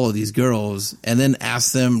you follow these girls and then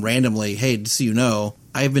ask them randomly, hey, just so you know,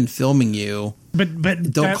 I've been filming you, but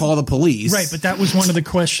don't call the police. Right, but that was one of the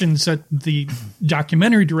questions that the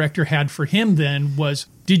documentary director had for him then was,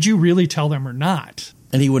 did you really tell them or not?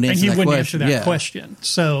 And he wouldn't answer that question.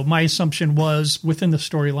 So my assumption was within the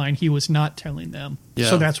storyline, he was not telling them. Yeah.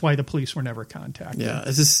 So that's why the police were never contacted. Yeah,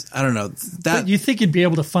 it's just, I don't know. But you think you'd be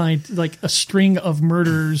able to find like a string of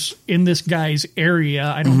murders in this guy's area.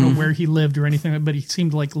 I don't know where he lived or anything, but he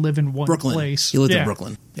seemed to like live in one place. He lived in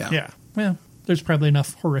Brooklyn. Yeah. Yeah. Well, there's probably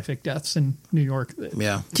enough horrific deaths in New York.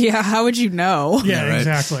 Yeah, how would you know? Yeah, right.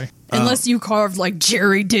 Exactly. Unless you carved like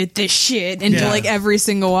Jerry did this shit into like every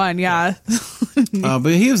single one. Yeah.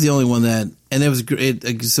 But he was the only one that, and it was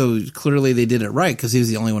great. So clearly they did it right because he was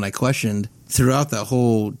the only one I questioned throughout that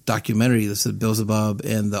whole documentary. This is Beelzebub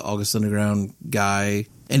and the August Underground guy.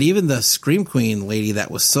 And even the Scream Queen lady that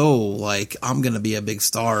was so like, I'm going to be a big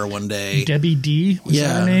star one day. Debbie D was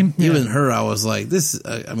that her name? Yeah. Even her, I was like, this,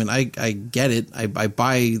 I get it. I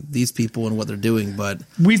buy these people and what they're doing, but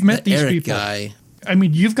we've met these Eric people. Guy. I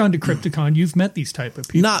mean, you've gone to Crypticon. You've met these type of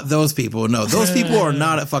people. Not those people. No, those people are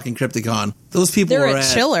not at fucking Crypticon. Those people They're are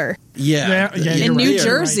at Chiller. Yeah. In New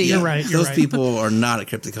Jersey. You're right. Those people are not at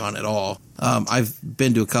Crypticon at all. I've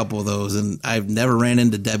been to a couple of those, and I've never ran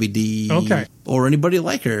into Debbie D or anybody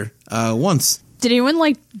like her once. Did anyone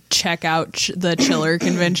like check out the Chiller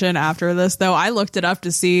convention after this though? I looked it up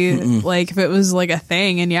to see like if it was like a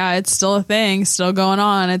thing, and yeah, it's still a thing, still going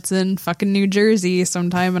on. It's in fucking New Jersey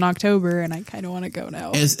sometime in October, and I kind of want to go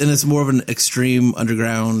now. And it's more of an extreme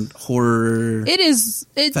underground horror. It is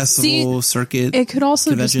festival circuit. It could also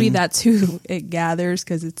convention. just be that's who it gathers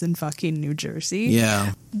because it's in fucking New Jersey.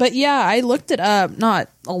 Yeah. But yeah, I looked it up. Not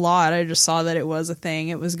a lot. I just saw that it was a thing.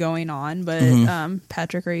 It was going on. But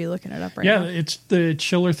Patrick, are you looking it up right now? Yeah, it's the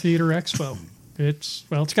Chiller Theater Expo. It's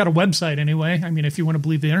got a website anyway. I mean, if you want to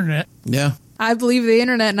believe the internet. Yeah. I believe the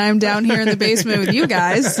internet, and I'm down here in the basement with you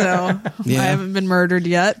guys, so I haven't been murdered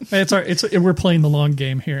yet. We're playing the long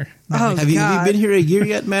game here. Oh, have you been here a year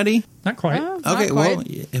yet, Maddie? Not quite. Okay, well,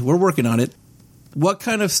 we're working on it. What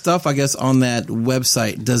kind of stuff, I guess, on that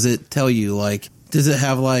website does it tell you? Like, does it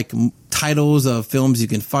have like titles of films you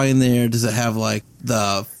can find there? Does it have like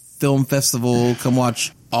the film festival? Come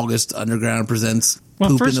watch August Underground presents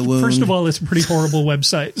Poop in the Wound. First of all, it's a pretty horrible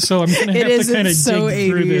website, so I'm going to have to kind of dig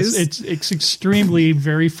through this. It's extremely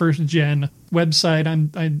very first gen website.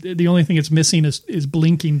 The only thing it's missing is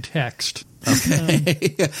blinking text.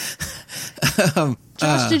 Okay.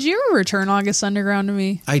 Josh, did you ever return August Underground to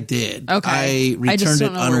me? I did. Okay. I returned just it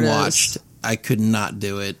don't know where it unwatched. is. I could not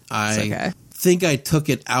do it. I okay. think I took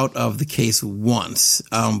it out of the case once,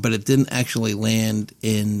 but it didn't actually land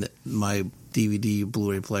in my DVD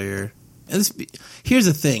Blu-ray player. And here's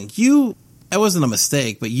the thing. It wasn't a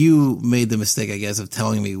mistake, but you made the mistake, I guess, of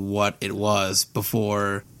telling me what it was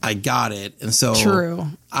before I got it. And so True.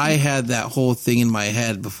 I had that whole thing in my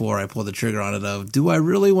head before I pulled the trigger on it of, do I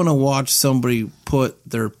really want to watch somebody put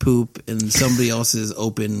their poop in somebody else's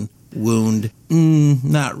open wound?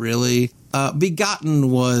 Not really.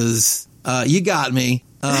 Begotten was, you got me.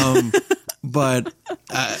 But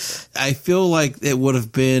I feel like it would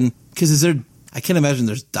have been, because I can't imagine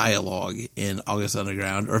there's dialogue in August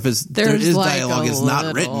Underground, or if there is like dialogue, it's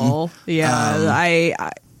not written.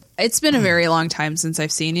 Yeah, it's been a very long time since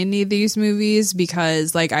I've seen any of these movies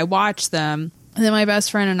because, like, I watched them, and then my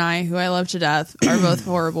best friend and I, who I love to death, are both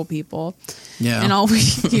horrible people. Yeah, and all we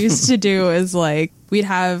used to do is like we'd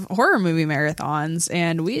have horror movie marathons,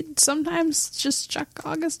 and we'd sometimes just chuck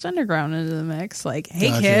August Underground into the mix. Like, hey,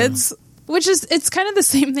 Gotcha. kids. Which is, it's kind of the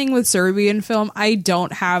same thing with Serbian film. I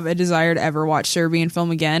don't have a desire to ever watch Serbian film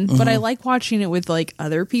again, but I like watching it with like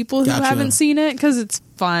other people who Gotcha. haven't seen it because it's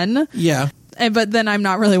fun. Yeah. But then I'm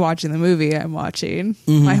not really watching the movie. I'm watching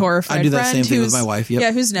my horrified I do that friend same thing with who's- my wife. Yep.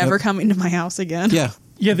 Yeah, who's never Yep. coming to my house again. Yeah.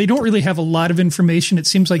 Yeah, they don't really have a lot of information. It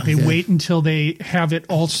seems like they wait until they have it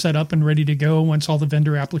all set up and ready to go once all the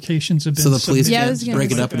vendor applications have been So the police Yeah, I can't was gonna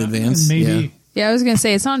break it say up in that. advance. Maybe. Yeah, I was going to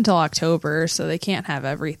say it's not until October, so they can't have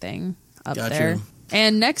everything up Gotcha. there.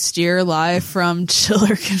 And next year, live from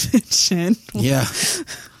Chiller Convention. Yeah.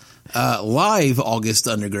 Live August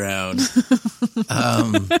Underground.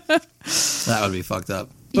 That would be fucked up.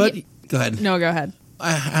 But go ahead. No, go ahead.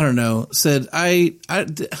 I don't know. Said I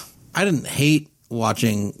didn't hate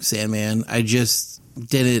watching Sandman. I just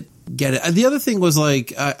didn't get it. The other thing was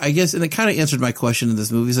like, I guess, and it kind of answered my question in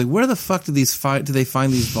this movie. Is like, where the fuck do they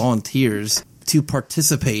find these volunteers to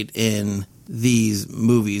participate in these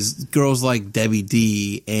movies? Girls like Debbie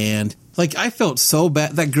D, and like, I felt so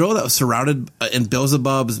bad. That girl that was surrounded in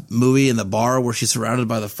Beelzebub's movie in the bar where she's surrounded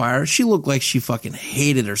by the fire, she looked like she fucking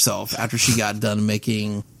hated herself after she got done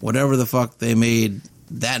making whatever the fuck they made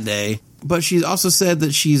that day. But she also said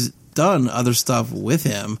that she's done other stuff with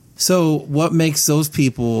him. So what makes those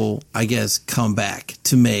people, I guess, come back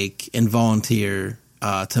to make and volunteer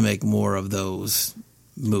to make more of those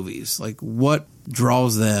movies? Like, what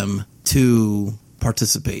draws them to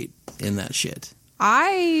participate in that shit?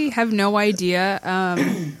 I have no idea.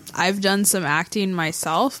 I've done some acting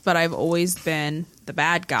myself, but I've always been the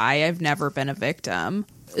bad guy. I've never been a victim.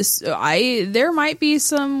 So there might be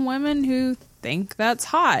some women who think that's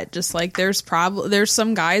hot. Just like there's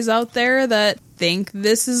some guys out there that think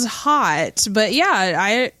this is hot. But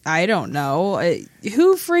yeah, I don't know.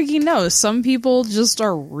 Who freaking knows? Some people just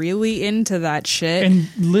are really into that shit. And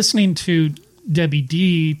listening to Debbie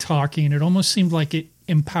D talking, it almost seemed like it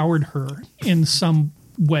empowered her in some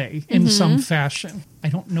way, in some fashion. I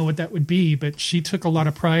don't know what that would be, but she took a lot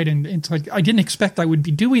of pride in it's like, I didn't expect I would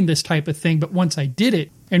be doing this type of thing, but once I did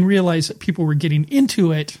it and realized that people were getting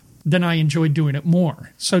into it, then I enjoyed doing it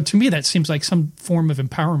more. So to me, that seems like some form of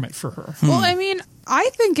empowerment for her. Well, I mean, I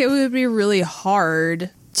think it would be really hard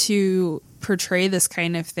to portray this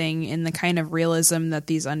kind of thing in the kind of realism that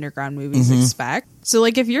these underground movies expect. So,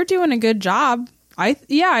 like, if you're doing a good job, I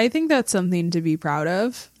think that's something to be proud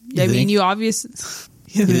of. I mean, you obviously...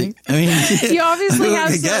 You think? I mean, You obviously have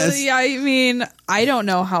I some, guess. yeah, I mean, I don't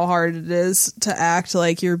know how hard it is to act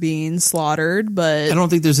like you're being slaughtered, but I don't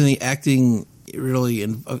think there's any acting really.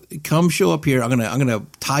 Come show up here. I'm gonna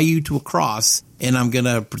tie you to a cross, and I'm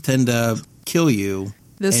gonna pretend to kill you.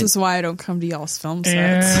 this and- is why I don't come to y'all's film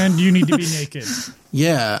sets. And you need to be naked.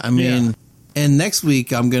 Yeah, I mean, Yeah. and next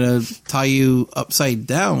week I'm gonna tie you upside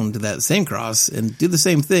down to that same cross and do the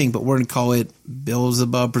same thing, but we're gonna call it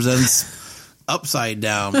Beelzebub Presents Upside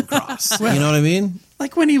Down Cross. You know what I mean?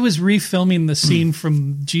 Like when he was refilming the scene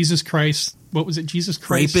from Jesus Christ, what was it? Jesus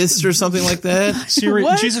Christ? Rapist or something like that.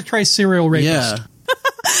 What? Jesus Christ serial rapist. Yeah.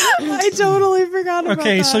 I totally forgot about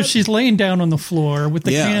Okay, that. so she's laying down on the floor with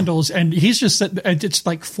the Yeah. candles, and he's just, it's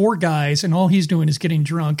like four guys, and all he's doing is getting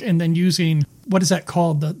drunk and then using, what is that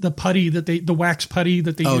called? The putty the wax putty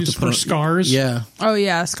that they use to put for on- scars. Yeah. Oh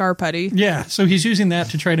yeah, Scar Putty. Yeah, so he's using that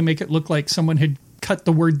to try to make it look like someone had cut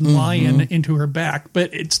the word lion into her back,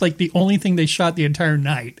 but it's like the only thing they shot the entire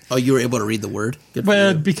night. Oh, you were able to read the word? Good for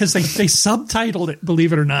Well, you. because they subtitled it,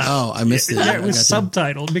 believe it or not. Oh, I missed it. Yeah, it was Gotcha.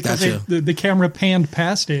 subtitled because Gotcha. the camera panned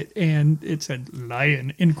past it and it said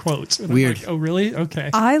lion in quotes. And I'm Weird. like, oh, really? Okay.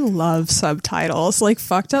 I love subtitles. Like,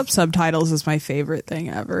 fucked up subtitles is my favorite thing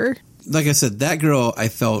ever. Like I said, that girl I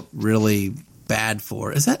felt really bad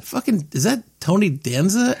for. Is that Tony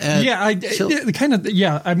Danza? Yeah,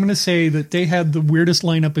 I'm going to say that they had the weirdest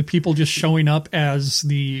lineup of people just showing up as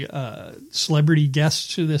the celebrity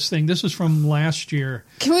guests to this thing. This was from last year.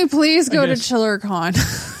 Can we please go to guess.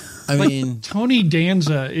 ChillerCon? I mean, Tony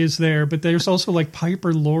Danza is there, but there's also like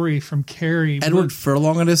Piper Laurie from Carrie. Edward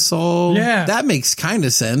Furlong on his soul. Yeah. That makes kind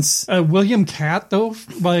of sense. William Catt, though,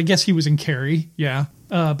 well, I guess he was in Carrie, yeah.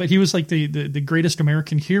 But he was like the greatest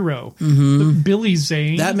American hero. Billy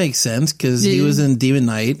Zane. That makes sense because he was in Demon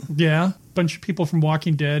Knight. Yeah. Bunch of people from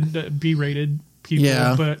Walking Dead, B-rated people.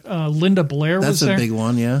 Yeah. But Linda Blair was That's there. a big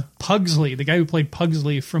one, yeah. Pugsley, the guy who played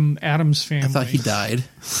Pugsley from Addams Family. I thought he died.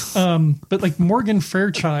 But like Morgan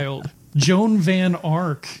Fairchild, Joan Van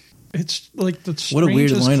Ark. It's like the What a weird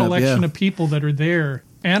strangest lineup, collection yeah. of people that are there.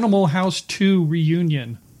 Animal House 2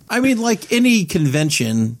 reunion. I mean, like any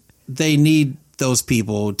convention, they need those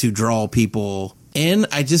people to draw people in.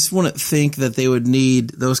 I just wouldn't think that they would need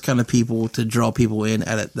those kind of people to draw people in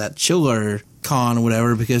at that Chiller Con or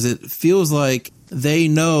whatever, because it feels like they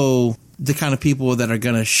know the kind of people that are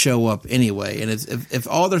going to show up anyway. And it's, if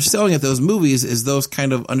all they're selling at those movies is those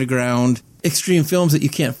kind of underground extreme films that you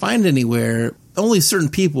can't find anywhere, only certain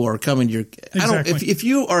people are coming to your... Exactly. If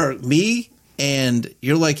you are me and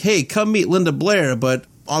you're like, hey, come meet Linda Blair, but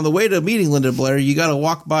on the way to meeting Linda Blair, you got to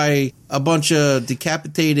walk by a bunch of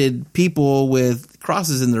decapitated people with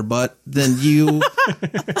crosses in their butt, then you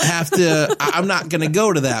have to... I'm not going to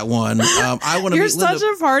go to that one. I want to You're meet Linda...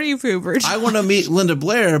 such a party pooper. I want to meet Linda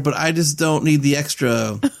Blair, but I just don't need the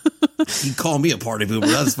extra... You call me a party pooper,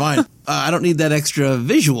 that's fine. I don't need that extra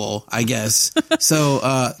visual, I guess.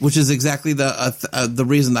 So, which is exactly the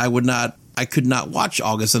reason I could not watch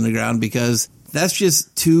August Underground, because that's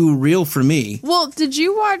just too real for me. Well, did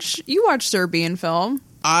you watch Serbian film?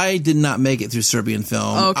 I did not make it through Serbian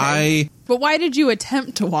film. Okay. But why did you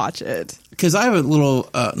attempt to watch it? Because I have a little,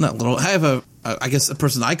 I have I guess a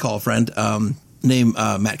person I call a friend, named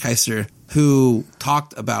Matt Keister, who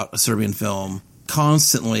talked about a Serbian film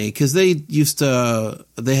constantly, because they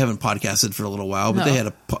haven't podcasted for a little while, but they had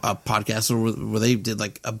a podcast where they did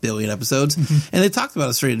like 1 billion episodes, and they talked about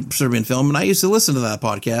a Serbian film, and I used to listen to that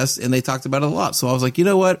podcast, and they talked about it a lot. So I was like, you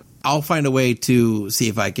know what? I'll find a way to see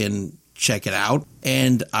if I can check it out.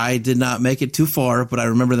 And I did not make it too far, but I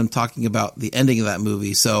remember them talking about the ending of that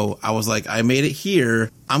movie. So I was like, I made it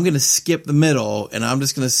here. I'm going to skip the middle, and I'm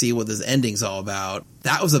just going to see what this ending's all about.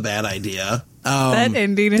 That was a bad idea. That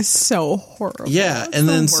ending is so horrible. Yeah, It's and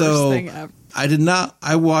the then worst so thing ever.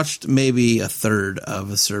 I watched maybe a third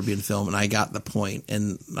of a Serbian film, and I got the point,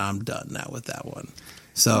 and I'm done now with that one.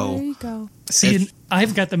 So There you go. See,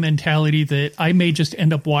 I've got the mentality that I may just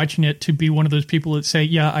end up watching it to be one of those people that say,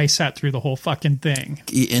 yeah, I sat through the whole fucking thing.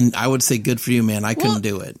 and I would say good for you, man. I couldn't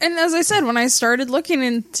do it. And as I said, when I started looking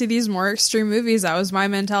into these more extreme movies, that was my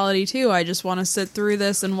mentality too. I just want to sit through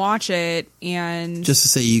this and watch it and Just to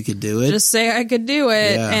say you could do it. just say I could do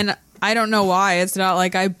it. Yeah. And I don't know why. It's not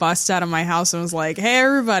like I bust out of my house and was like, hey,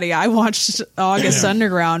 everybody, I watched August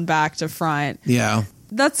Underground back to front. Yeah.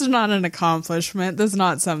 That's not an accomplishment. That's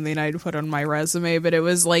not something I'd put on my resume, but it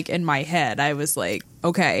was like in my head. I was like,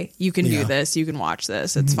 okay, you can do this. You can watch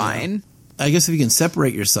this. It's fine. I guess if you can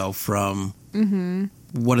separate yourself from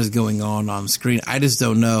what is going on screen, I just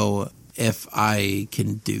don't know if I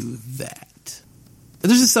can do that.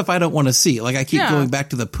 There's just stuff I don't want to see. Like I keep going back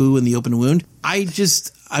to the poo in the open wound. I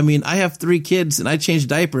have 3 kids and I change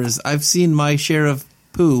diapers. I've seen my share of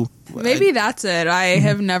poo. Maybe that's it. I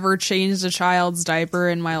have never changed a child's diaper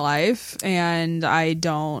in my life, and I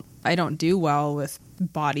don't do well with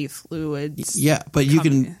body fluids. Yeah, but you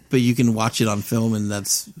can watch it on film, and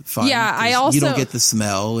that's fine. Yeah, I 'cause also- you don't get the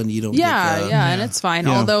smell, and you don't. Yeah, get the, and it's fine.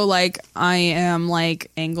 Yeah. Although, like, I am like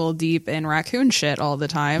ankle deep in raccoon shit all the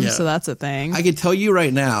time, Yeah. so that's a thing. I can tell you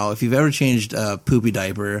right now, if you've ever changed a poopy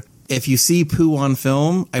diaper, if you see poo on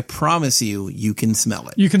film, I promise you can smell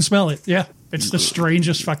it. You can smell it. Yeah. It's the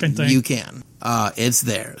strangest fucking thing. You can. It's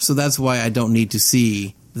there. So that's why I don't need to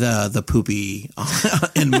see the poopy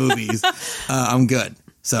in movies. I'm good.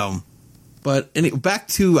 So, but anyway, back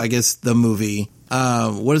to, I guess, the movie.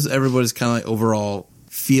 What is everybody's kind of like overall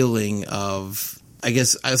feeling of, I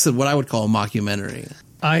guess I said what I would call a mockumentary.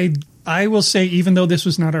 I will say, even though this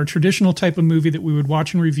was not our traditional type of movie that we would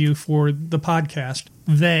watch and review for the podcast,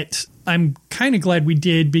 that I'm kind of glad we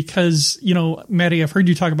did because, you know, Maddie, I've heard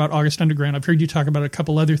you talk about August Underground. I've heard you talk about a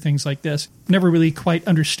couple other things like this. Never really quite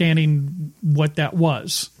understanding what that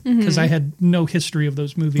was because I had no history of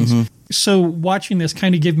those movies. So watching this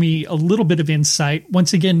kind of gave me a little bit of insight.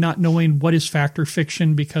 Once again, not knowing what is fact or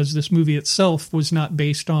fiction because this movie itself was not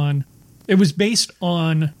based on... It was based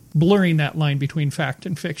on blurring that line between fact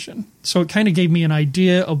and fiction. So it kind of gave me an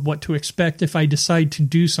idea of what to expect if I decide to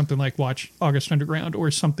do something like watch August Underground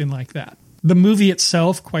or something like that. The movie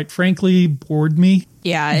itself, quite frankly, bored me.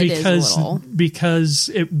 Yeah, it is a little. Because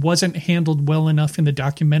it wasn't handled well enough in the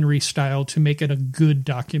documentary style to make it a good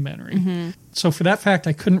documentary. So for that fact,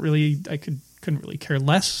 I couldn't really care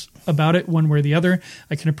less about it one way or the other.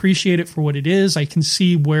 I can appreciate it for what it is. I can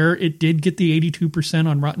see where it did get the 82%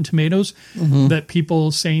 on Rotten Tomatoes, that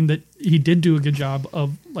people saying that he did do a good job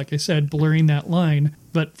of, like I said, blurring that line.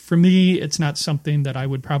 But for me, it's not something that I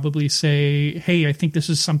would probably say, hey, I think this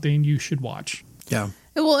is something you should watch. Yeah.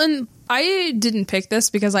 Well, and I didn't pick this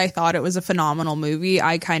because I thought it was a phenomenal movie.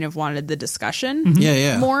 I kind of wanted the discussion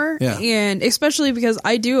more. Yeah. And especially because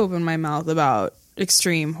I do open my mouth about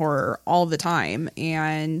extreme horror all the time,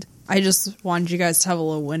 and I just wanted you guys to have a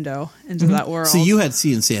little window into that world. So you had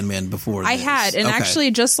seen Sandman before I this. had, and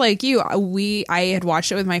actually, just like you, I had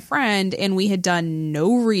watched it with my friend, and we had done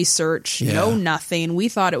no research, no nothing. We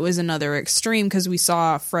thought it was another extreme because we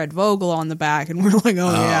saw Fred Vogel on the back, and we're like,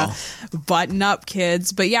 oh yeah, button up,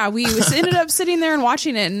 kids. But yeah, we ended up sitting there and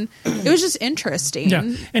watching it, and it was just interesting.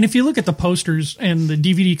 Yeah, and if you look at the posters and the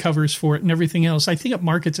DVD covers for it and everything else, I think it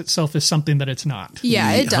markets itself as something that it's not.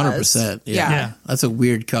 Yeah, it does. 100%. Yeah. That's a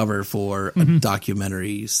weird cover for a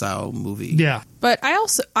documentary style movie. Yeah. But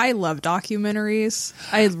I love documentaries.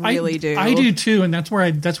 I really do. I do too, and that's where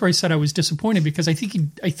I said I was disappointed because I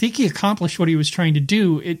think he accomplished what he was trying to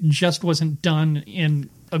do. It just wasn't done in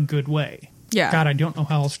a good way. Yeah. God, I don't know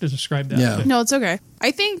how else to describe that. Yeah. No, it's okay.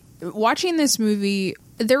 I think watching this movie,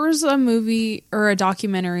 there was a movie or a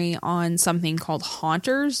documentary on something called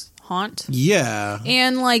Haunt. Yeah.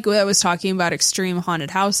 And like I was talking about extreme haunted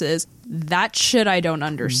houses, that shit I don't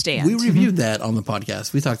understand. We reviewed that on the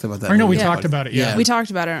podcast. We talked about that. Or no, we movie. talked about it. Yeah. We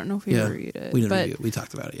talked about it. I don't know if we Yeah. reviewed it. We didn't but review it. We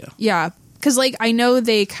talked about it, yeah. yeah, because like I know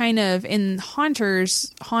they kind of in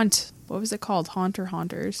Haunt. What was it called? Haunt or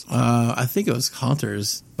Haunters? I think it was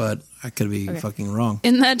Haunters, but I could be fucking wrong.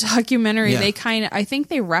 In that documentary, Yeah. they I think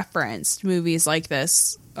they referenced movies like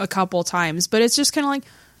this a couple times, but it's just kind of like,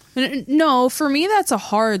 no, for me, that's a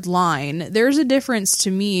hard line. There's a difference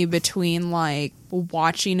to me between like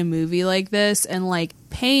watching a movie like this and like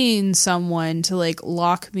paying someone to like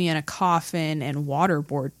lock me in a coffin and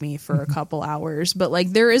waterboard me for a couple hours. But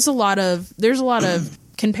like, there's a lot of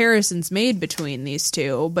comparisons made between these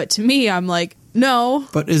two. But to me, I'm like, no.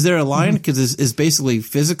 But is there a line? Because it's basically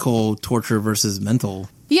physical torture versus mental.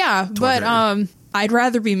 Yeah, but I'd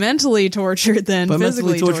rather be mentally tortured than But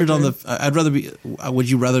physically mentally tortured on the. I'd rather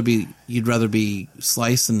be. You'd rather be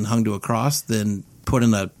sliced and hung to a cross than put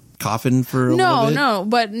in a coffin for a little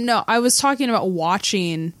bit? No. I was talking about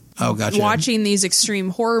watching. Oh, gotcha. Watching these extreme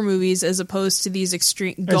horror movies as opposed to these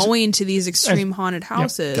going to these extreme haunted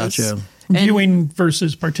houses. Gotcha. And- Viewing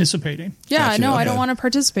versus participating. Yeah, Gotcha, no, I okay. don't want to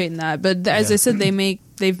participate in that. But as I said,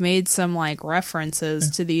 they've made some like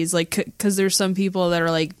references to these, like because there's some people that are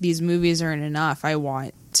like, these movies aren't enough. I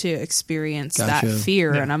want to experience Gotcha. that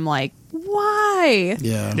fear, Yeah. and I'm like, why?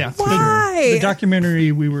 Yeah. Yeah. Why? The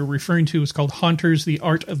documentary we were referring to is called Haunters, The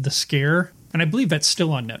Art of the Scare. And I believe that's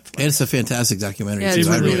still on Netflix. And it's a fantastic documentary. Yeah, too. it's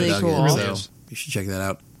I really dug cool. it, It really so is. you should check that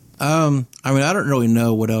out. I mean, I don't really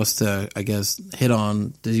know what else to, I guess, hit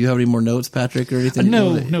on. Did you have any more notes, Patrick, or anything?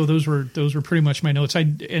 No, those were pretty much my notes.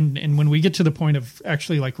 And when we get to the point of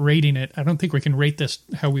actually like rating it, I don't think we can rate this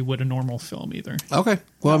how we would a normal film either. Okay.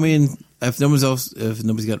 Well, I mean, if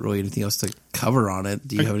nobody's got really anything else to cover on it,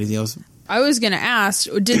 do you have anything else? I was going to ask,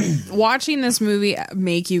 did watching this movie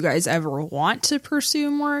make you guys ever want to pursue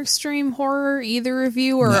more extreme horror, either of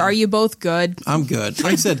you, or are you both good? I'm good.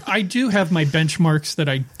 Like I said, I do have my benchmarks that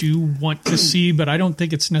I do want to see, but I don't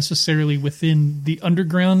think it's necessarily within the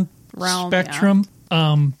underground Realm, spectrum.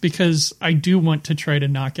 Because I do want to try to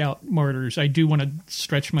knock out Martyrs. I do want to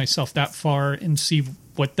stretch myself that far and see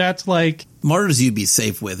what that's like. Martyrs you'd be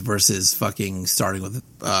safe with versus fucking starting with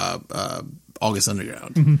August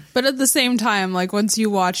Underground. But at the same time, like once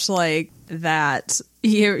you watch like that,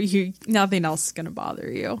 you nothing else is going to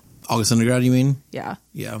bother you. August Underground, you mean? Yeah.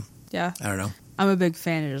 Yeah. Yeah. I don't know. I'm a big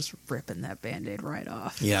fan of just ripping that Band-Aid right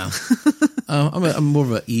off. Yeah. I'm more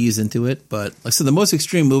of an ease into it, but like I said, the most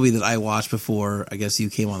extreme movie that I watched before I guess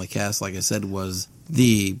you came on the cast, like I said, was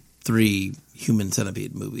the 3 Human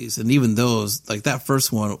Centipede movies. And even those, like that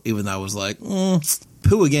first one, even I was like,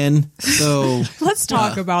 poo again. So Let's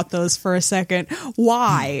talk about those for a second.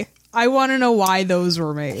 Why? I want to know why those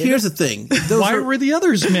were made. here's the thing. Why were the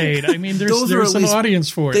others made? I mean, Those were there's at an least- audience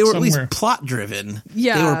for it They were somewhere. at least plot driven.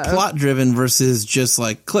 Yeah. They were plot driven versus just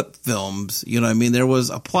like clip films. You know what I mean? There was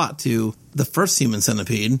a plot to the first Human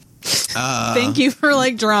Centipede. Thank you for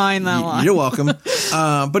like drawing that line. You're welcome.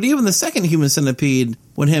 But even the second Human Centipede,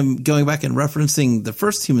 when him going back and referencing the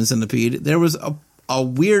first Human Centipede, there was a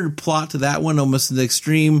weird plot to that one, almost an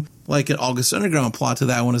extreme, like an August Underground plot to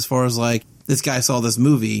that one, as far as like this guy saw this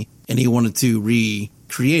movie and he wanted to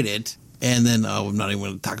recreate it. And then I'm not even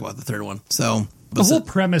going to talk about the third one. So the whole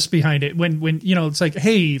premise behind it, when you know, it's like,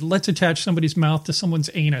 hey, let's attach somebody's mouth to someone's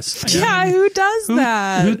anus. Yeah, who does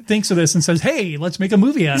that? Who thinks of this and says, hey, let's make a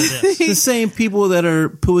movie out of this? the same people that are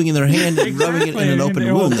pooing in their hand and rubbing it in an open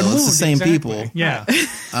wound, though. It's the same people. Yeah.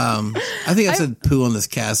 I think I said poo on this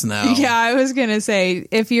cast now. Yeah, I was going to say,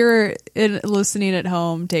 if you're listening at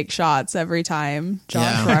home, take shots every time Josh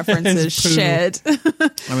Yeah. references Poo. shit.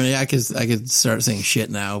 I mean, I could start saying shit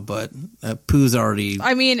now, but poo's already.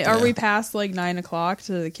 I mean, are Yeah. we past like 9 o'clock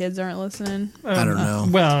so the kids aren't listening? I don't know.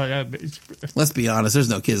 Well, Let's be honest. There's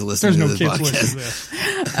no kids listening there's to no this kids podcast.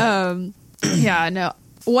 listening to this. Yeah, no.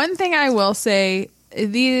 One thing I will say,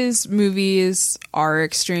 these movies are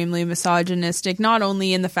extremely misogynistic, not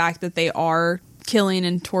only in the fact that they are killing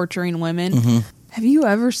and torturing women. Mm-hmm. Have you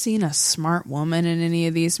ever seen a smart woman in any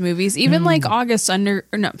of these movies? Even like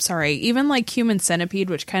even like Human Centipede,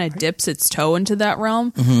 which kind of dips its toe into that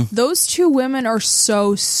realm. Mm-hmm. Those two women are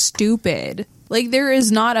so stupid. Like, there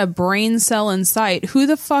is not a brain cell in sight. Who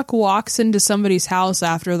the fuck walks into somebody's house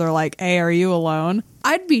after they're like, hey, are you alone?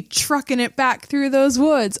 I'd be trucking it back through those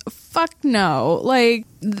woods. Fuck no. Like,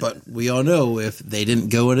 But we all know if they didn't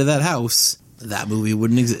go into that house, that movie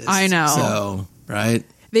wouldn't exist. I know. So, right?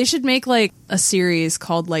 they should make like a series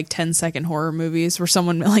called like 10-second horror movies where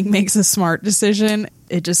someone like makes a smart decision.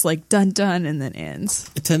 It just like dun dun and then ends.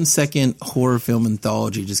 A 10-second horror film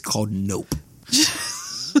anthology just called Nope.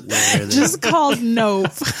 Where they, Just called Nope.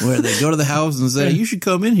 where they go to the house and say, you should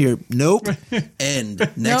come in here. Nope. End.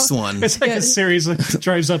 Next No. one. It's like Yeah. a series that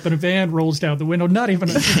drives up in a van, rolls down the window. Not even,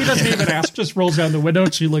 he doesn't even ask, just rolls down the window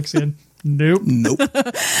and she looks in. Nope. Nope.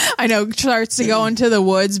 I know, starts to go into the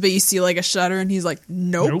woods, but you see like a shutter and he's like,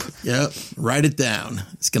 nope. Yep. Write it down.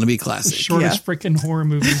 It's going to be a classic. Shortest freaking horror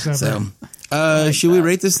movies ever. So, should we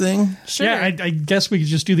rate this thing? Sure. Yeah, I guess we could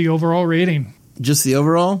just do the overall rating. Just the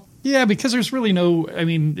overall? Yeah, because there's really no, I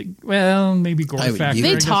mean, well, maybe gore I mean, factor. you- I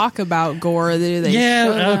They guess. talk about gore, do they? Yeah,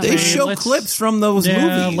 show them? okay. They show let's- clips from those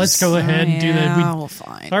Yeah, movies. let's go ahead and do that. Yeah, well,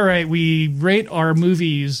 fine. All right, we rate our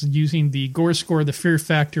movies using the gore score, the fear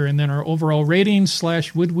factor, and then our overall rating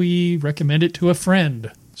 / would we recommend it to a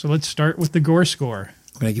friend. So let's start with the gore score.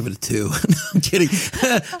 I'm going to give it a 2. No, I'm kidding.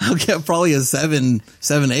 I'll get probably a 7,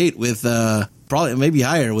 8 with, probably maybe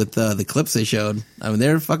higher with the clips they showed. I mean,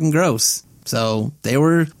 they're fucking gross. So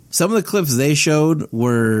some of the clips they showed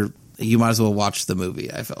were, you might as well watch the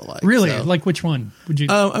movie, I felt like. Really? So, Like which one would you?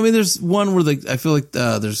 I mean, there's one where I feel like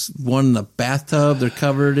there's one in the bathtub. They're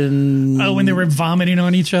covered in. Oh, when they were vomiting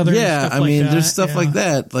on each other. Yeah, and stuff I mean, like that. there's stuff Yeah. like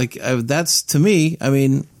that. Like that's to me. I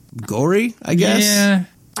mean, gory. I guess. Yeah,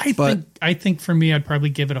 But- I think for me, I'd probably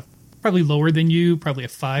give it probably lower than you, probably a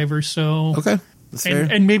 5 or so. Okay. That's fair.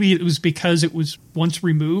 And maybe it was because it was once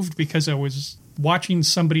removed, because I was watching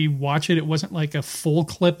somebody watch it. It wasn't like a full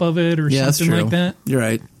clip of it or Yeah, that's something true. like that. You're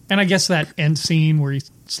right. And I guess that end scene where he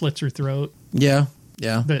slits her throat. Yeah.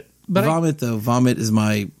 Yeah. But Vomit is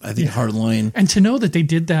my, I think, hard line. and to know that they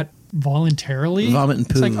did that voluntarily, Vomit and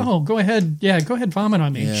it's like, poo. oh, go ahead, vomit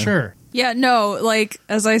on me, Yeah. sure. Yeah, no, like,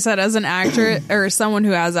 as I said, as an actor or someone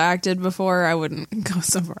who has acted before, I wouldn't go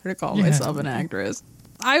so far to call Yeah. myself an actress.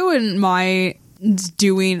 I wouldn't mind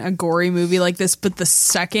doing a gory movie like this, but the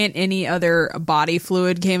second any other body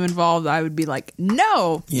fluid came involved, I would be like,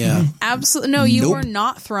 no. Yeah. Absolutely. No, you Nope. are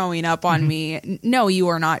not throwing up on me. No, you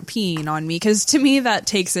are not peeing on me. Because to me, that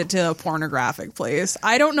takes it to a pornographic place.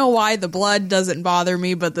 I don't know why the blood doesn't bother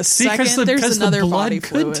me, but the second there's another the blood body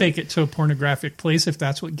could fluid. take it to a pornographic place if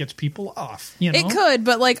that's what gets people off. You know, It could,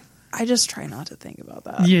 but like, I just try not to think about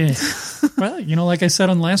that. Yeah. Well, like I said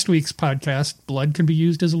on last week's podcast, blood can be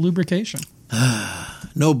used as a lubrication.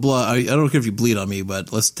 No blood. I don't care if you bleed on me,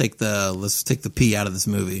 but let's take the pee out of this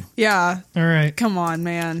movie. Yeah. All right. Come on,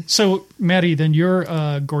 man. So, Maddie, then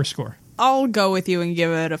your gore score. I'll go with you and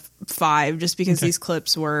give it a 5 just because Okay. these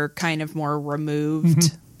clips were kind of more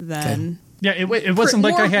removed than... Yeah, it wasn't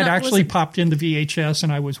like more I had not- actually wasn't- popped in the VHS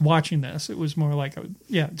and I was watching this. It was more like,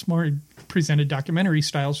 it's more presented documentary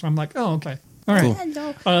style. So I'm like, oh, okay. All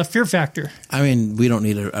right. Fear Factor. I mean, we don't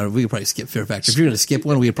need we could probably skip Fear Factor. If you're going to skip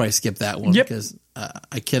one, we could probably skip that one because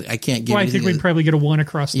I can't give. Well, I think we'd probably get a 1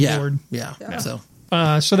 across the board.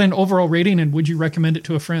 Yeah. So then overall rating, and would you recommend it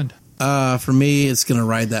to a friend? For me, it's going to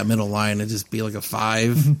ride that middle line and just be like a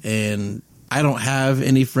 5. And I don't have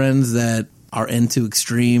any friends that are into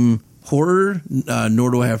extreme horror,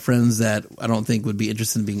 nor do I have friends that I don't think would be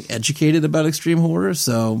interested in being educated about extreme horror.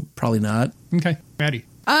 So probably not. Okay, Maddie.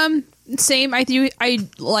 Same.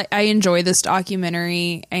 I enjoy this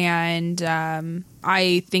documentary, and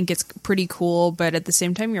I think it's pretty cool. But at the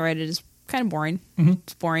same time, you're right. It is kind of boring.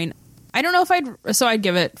 It's boring. I don't know if I'd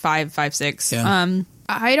give it 5, 6. Yeah.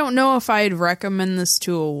 I don't know if I'd recommend this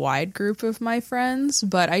to a wide group of my friends,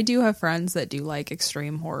 but I do have friends that do like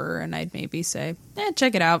extreme horror, and I'd maybe say,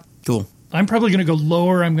 check it out. Cool. I'm probably going to go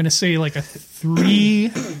lower. I'm going to say like a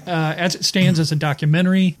 3 as it stands as a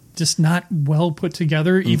documentary. Just not well put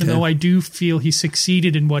together, even though I do feel he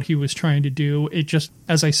succeeded in what he was trying to do. It just,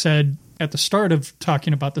 as I said at the start of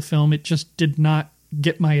talking about the film, it just did not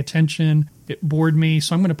get my attention. It bored me.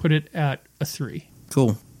 So I'm going to put it at a 3.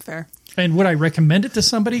 Cool. Fair. And would I recommend it to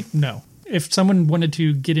somebody? No. If someone wanted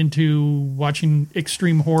to get into watching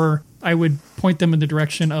extreme horror, I would point them in the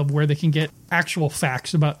direction of where they can get actual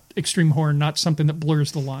facts about extreme horror, not something that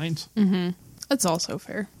blurs the lines. Mm-hmm. That's also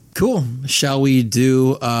fair. Cool. Shall we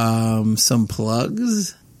do some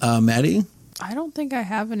plugs? Maddie? I don't think I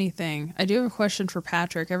have anything. I do have a question for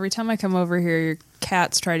Patrick. Every time I come over here, your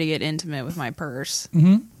cats try to get intimate with my purse.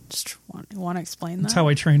 Mm-hmm. Just want to explain that? That's how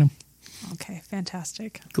I train them. Okay,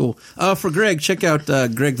 fantastic. Cool. For Greg, check out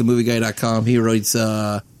GregTheMovieGuy.com. He writes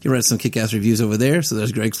some kick-ass reviews over there. So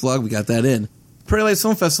there's Greg's plug. We got that in. Prairie Lights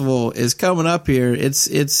Film Festival is coming up here. It's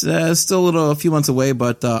still a few months away,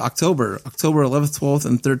 but October 11th, 12th,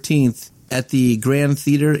 and 13th at the Grand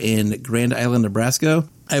Theater in Grand Island, Nebraska.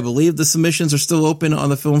 I believe the submissions are still open on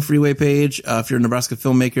the Film Freeway page. If you're a Nebraska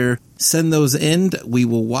filmmaker, send those in. We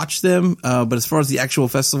will watch them. But as far as the actual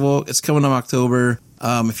festival, it's coming in October.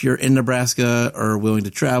 If you're in Nebraska or willing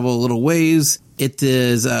to travel a little ways, it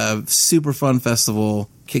is a super fun festival.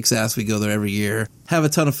 Kicks ass. We go there every year. Have a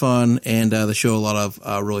ton of fun, and they show a lot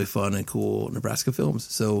of really fun and cool Nebraska films.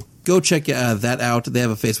 So go check that out. They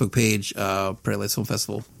have a Facebook page, Prairie Lights Film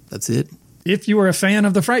Festival. That's it. If you are a fan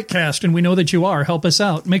of the Frightcast, and we know that you are, help us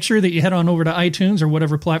out. Make sure that you head on over to iTunes or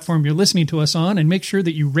whatever platform you're listening to us on, and make sure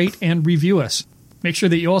that you rate and review us. Make sure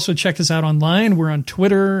that you also check us out online. We're on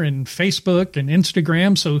Twitter and Facebook and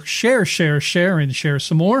Instagram, so share, and share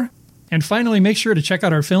some more. And finally, make sure to check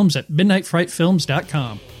out our films at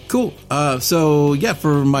MidnightFrightFilms.com. Cool. So,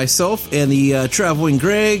 for myself and the traveling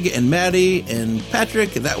Greg and Maddie and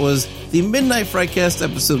Patrick, that was the Midnight Frightcast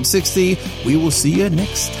episode 60. We will see you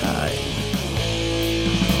next time.